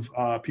bunch of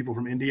people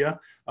from India.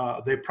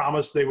 They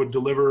promised they would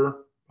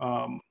deliver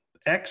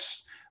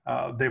X.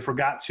 They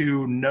forgot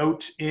to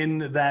note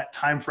in that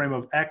time frame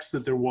of X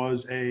that there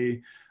was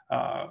a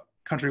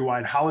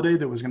countrywide holiday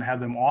that was going to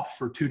have them off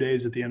for 2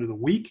 days at the end of the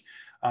week.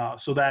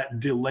 So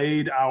that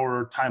delayed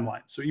our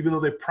timeline. So even though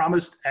they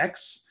promised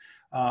X,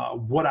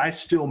 what I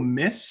still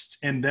missed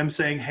and them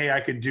saying, hey,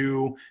 I could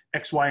do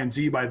X, Y, and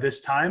Z by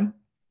this time,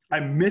 I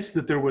missed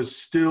that there was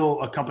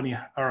still a company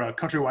or a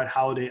countrywide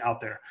holiday out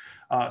there.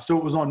 So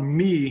it was on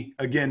me,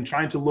 again,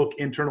 trying to look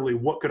internally,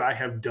 what could I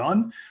have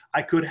done?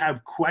 I could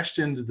have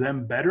questioned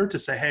them better to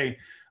say, hey,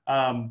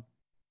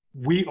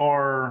 we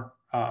are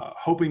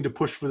hoping to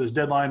push for this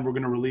deadline. We're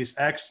going to release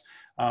X.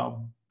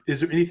 Is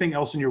there anything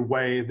else in your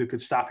way that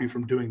could stop you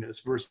from doing this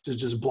versus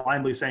just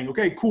blindly saying,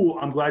 okay, cool,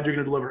 I'm glad you're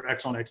going to deliver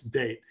X on X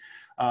date.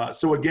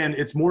 So again,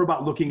 it's more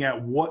about looking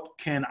at what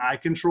can I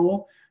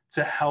control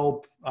to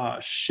help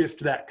shift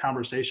that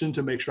conversation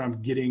to make sure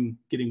I'm getting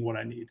what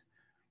I need.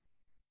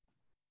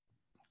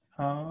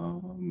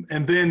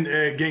 And then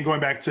again, going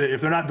back to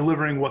if they're not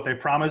delivering what they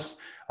promise,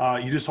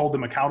 you just hold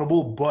them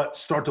accountable, but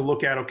start to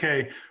look at,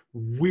 okay,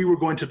 we were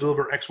going to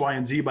deliver X, Y,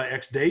 and Z by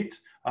X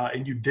date,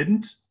 and you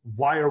didn't.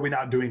 Why are we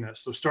not doing this?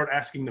 So start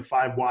asking the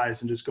 5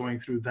 whys and just going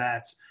through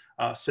that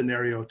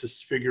scenario to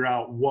figure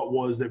out what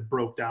was that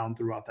broke down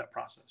throughout that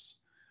process.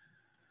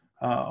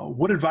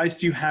 What advice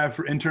do you have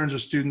for interns or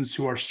students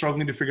who are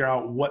struggling to figure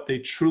out what they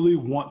truly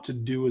want to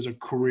do as a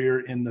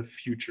career in the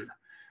future?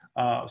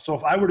 So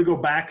if I were to go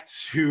back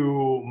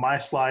to my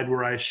slide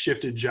where I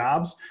shifted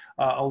jobs,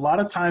 a lot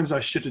of times I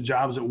shifted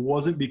jobs, it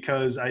wasn't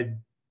because I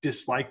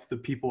disliked the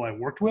people I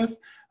worked with.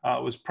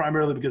 It was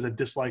primarily because I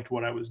disliked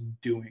what I was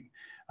doing.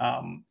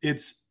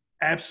 It's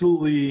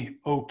absolutely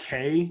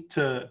okay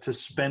to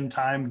spend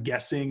time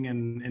guessing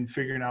and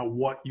figuring out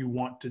what you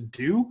want to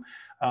do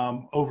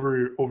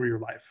over your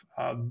life.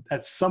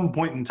 At some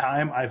point in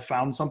time, I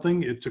found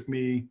something. It took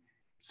me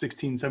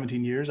 16,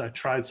 17 years. I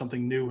tried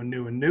something new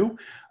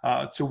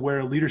to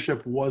where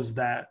leadership was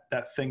that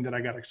thing that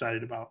I got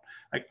excited about.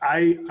 Like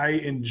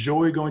I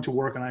enjoy going to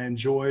work and I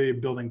enjoy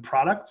building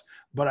product,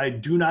 but I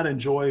do not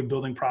enjoy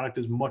building product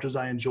as much as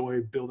I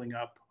enjoy building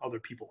up other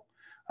people.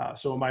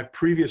 So in my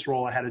previous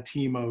role, I had a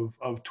team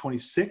of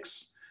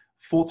 26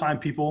 full-time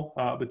people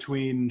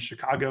between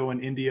Chicago and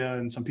India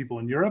and some people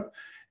in Europe.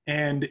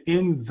 And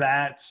in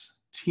that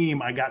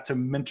team, I got to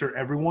mentor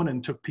everyone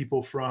and took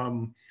people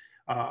from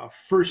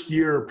first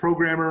year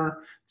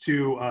programmer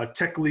to a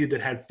tech lead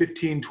that had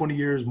 15, 20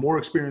 years more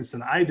experience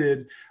than I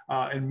did,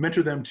 and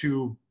mentor them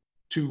to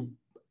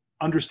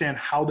understand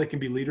how they can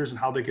be leaders and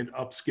how they can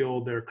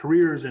upskill their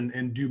careers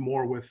and do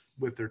more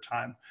with their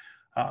time.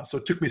 So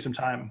it took me some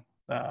time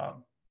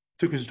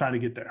to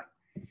get there.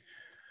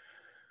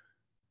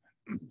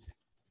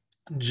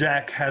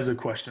 Jack has a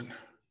question.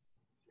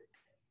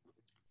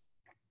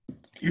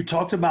 You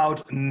talked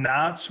about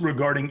not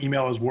regarding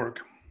email as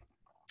work.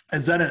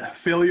 Is that a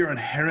failure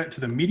inherent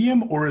to the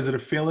medium, or is it a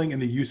failing in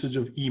the usage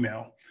of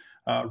email?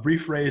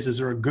 Rephrase, is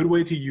there a good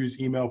way to use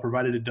email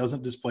provided it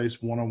doesn't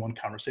displace one-on-one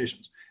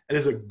conversations? That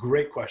is a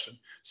great question.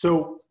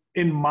 So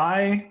in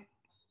my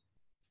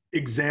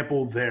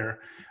example there,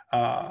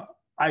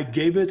 I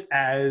gave it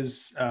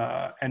as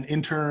an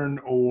intern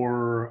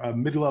or a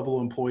mid-level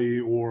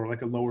employee or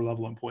like a lower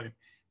level employee.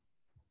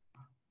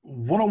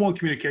 One-on-one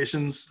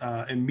communications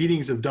and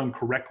meetings if done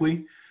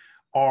correctly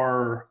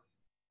are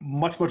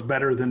much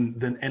better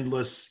than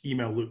endless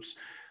email loops,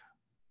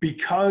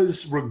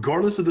 because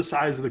regardless of the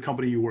size of the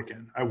company you work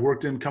in, I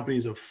worked in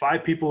companies of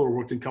 5 people or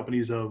worked in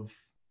companies of,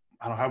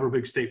 I don't know, however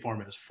big State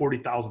Farm is,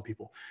 40,000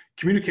 people.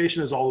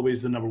 Communication is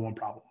always the #1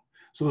 problem.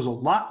 So there's a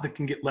lot that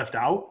can get left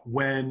out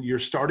when you're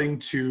starting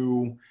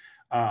to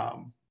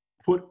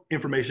put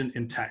information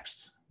in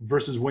text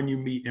versus when you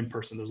meet in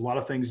person. There's a lot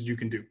of things you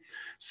can do.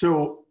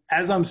 So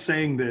as I'm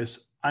saying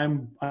this,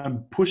 I'm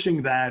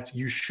pushing that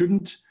you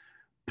shouldn't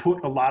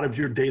put a lot of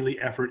your daily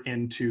effort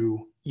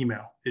into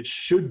email. It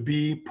should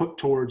be put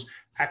towards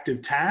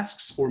active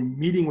tasks or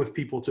meeting with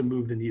people to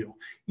move the needle.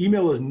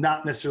 Email is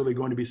not necessarily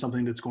going to be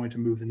something that's going to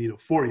move the needle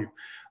for you.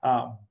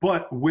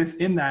 But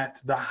within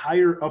that, the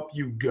higher up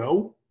you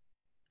go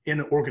in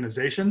an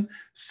organization,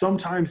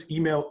 sometimes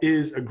email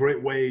is a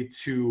great way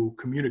to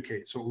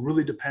communicate. So it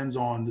really depends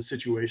on the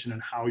situation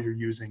and how you're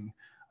using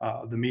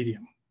the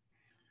medium.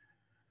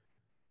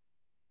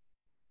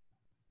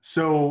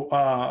 So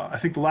I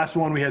think the last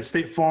one we had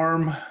State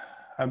Farm.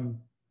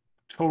 I'm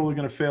totally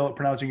going to fail at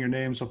pronouncing your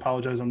name, so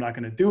apologize, I'm not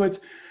going to do it.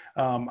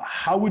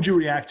 How would you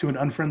react to an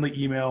unfriendly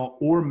email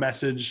or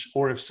message,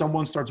 or if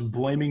someone starts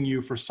blaming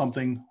you for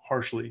something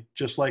harshly,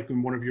 just like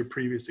in one of your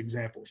previous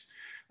examples?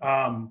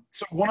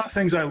 So one of the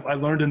things I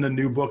learned in the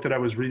new book that I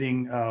was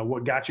reading,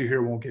 What Got You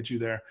Here Won't Get You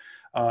There,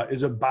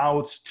 is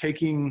about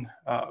taking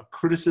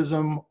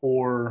criticism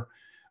or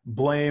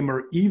blame,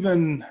 or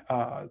even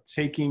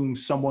taking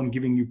someone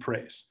giving you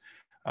praise.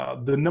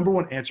 The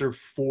 #1 answer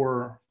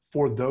for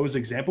those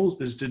examples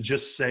is to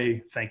just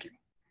say thank you,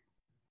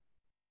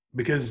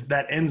 because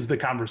that ends the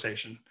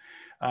conversation.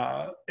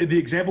 The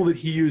example that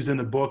he used in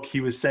the book,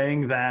 he was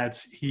saying that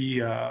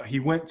he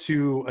went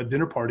to a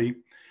dinner party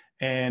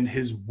and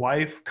his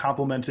wife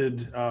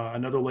complimented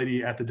another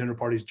lady at the dinner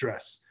party's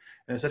dress.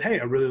 And I said, "Hey,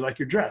 I really like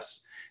your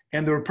dress."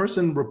 And the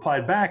person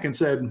replied back and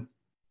said,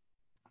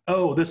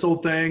 "Oh, this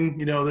old thing,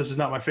 you know, this is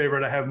not my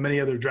favorite. I have many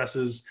other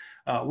dresses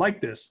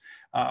like this."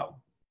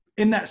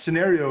 In that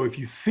scenario, if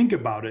you think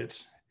about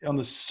it, on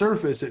the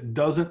surface, it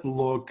doesn't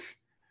look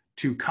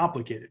too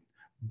complicated.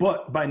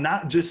 But by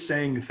not just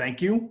saying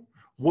thank you,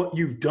 what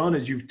you've done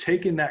is you've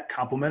taken that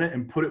compliment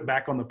and put it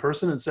back on the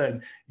person and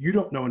said, "You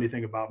don't know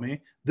anything about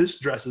me. This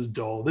dress is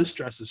dull. This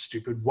dress is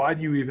stupid. Why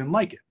do you even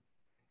like it?"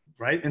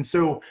 Right? And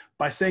so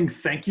by saying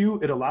thank you,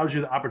 it allows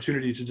you the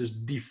opportunity to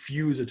just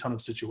diffuse a ton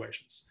of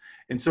situations.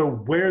 And so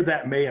where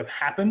that may have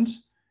happened,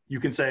 you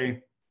can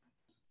say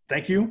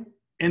thank you,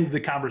 end the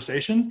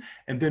conversation,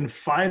 and then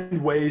find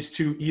ways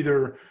to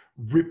either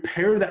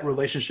repair that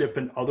relationship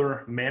in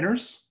other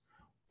manners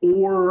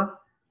or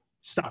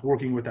stop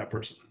working with that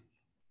person.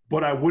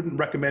 but I wouldn't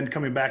recommend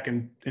coming back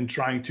and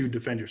trying to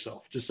defend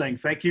yourself. Just saying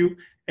thank you,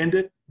 end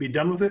it, be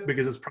done with it,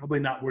 because it's probably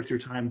not worth your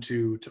time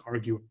to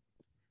argue.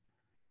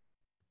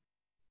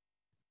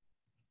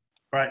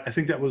 All right, I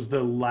think that was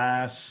the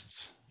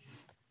last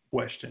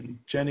question.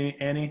 Jenny,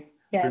 Annie,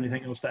 Yes.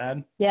 anything else to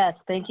add? Yes,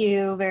 thank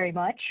you very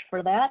much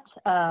for that.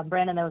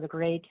 Brandon, that was a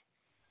great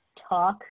talk.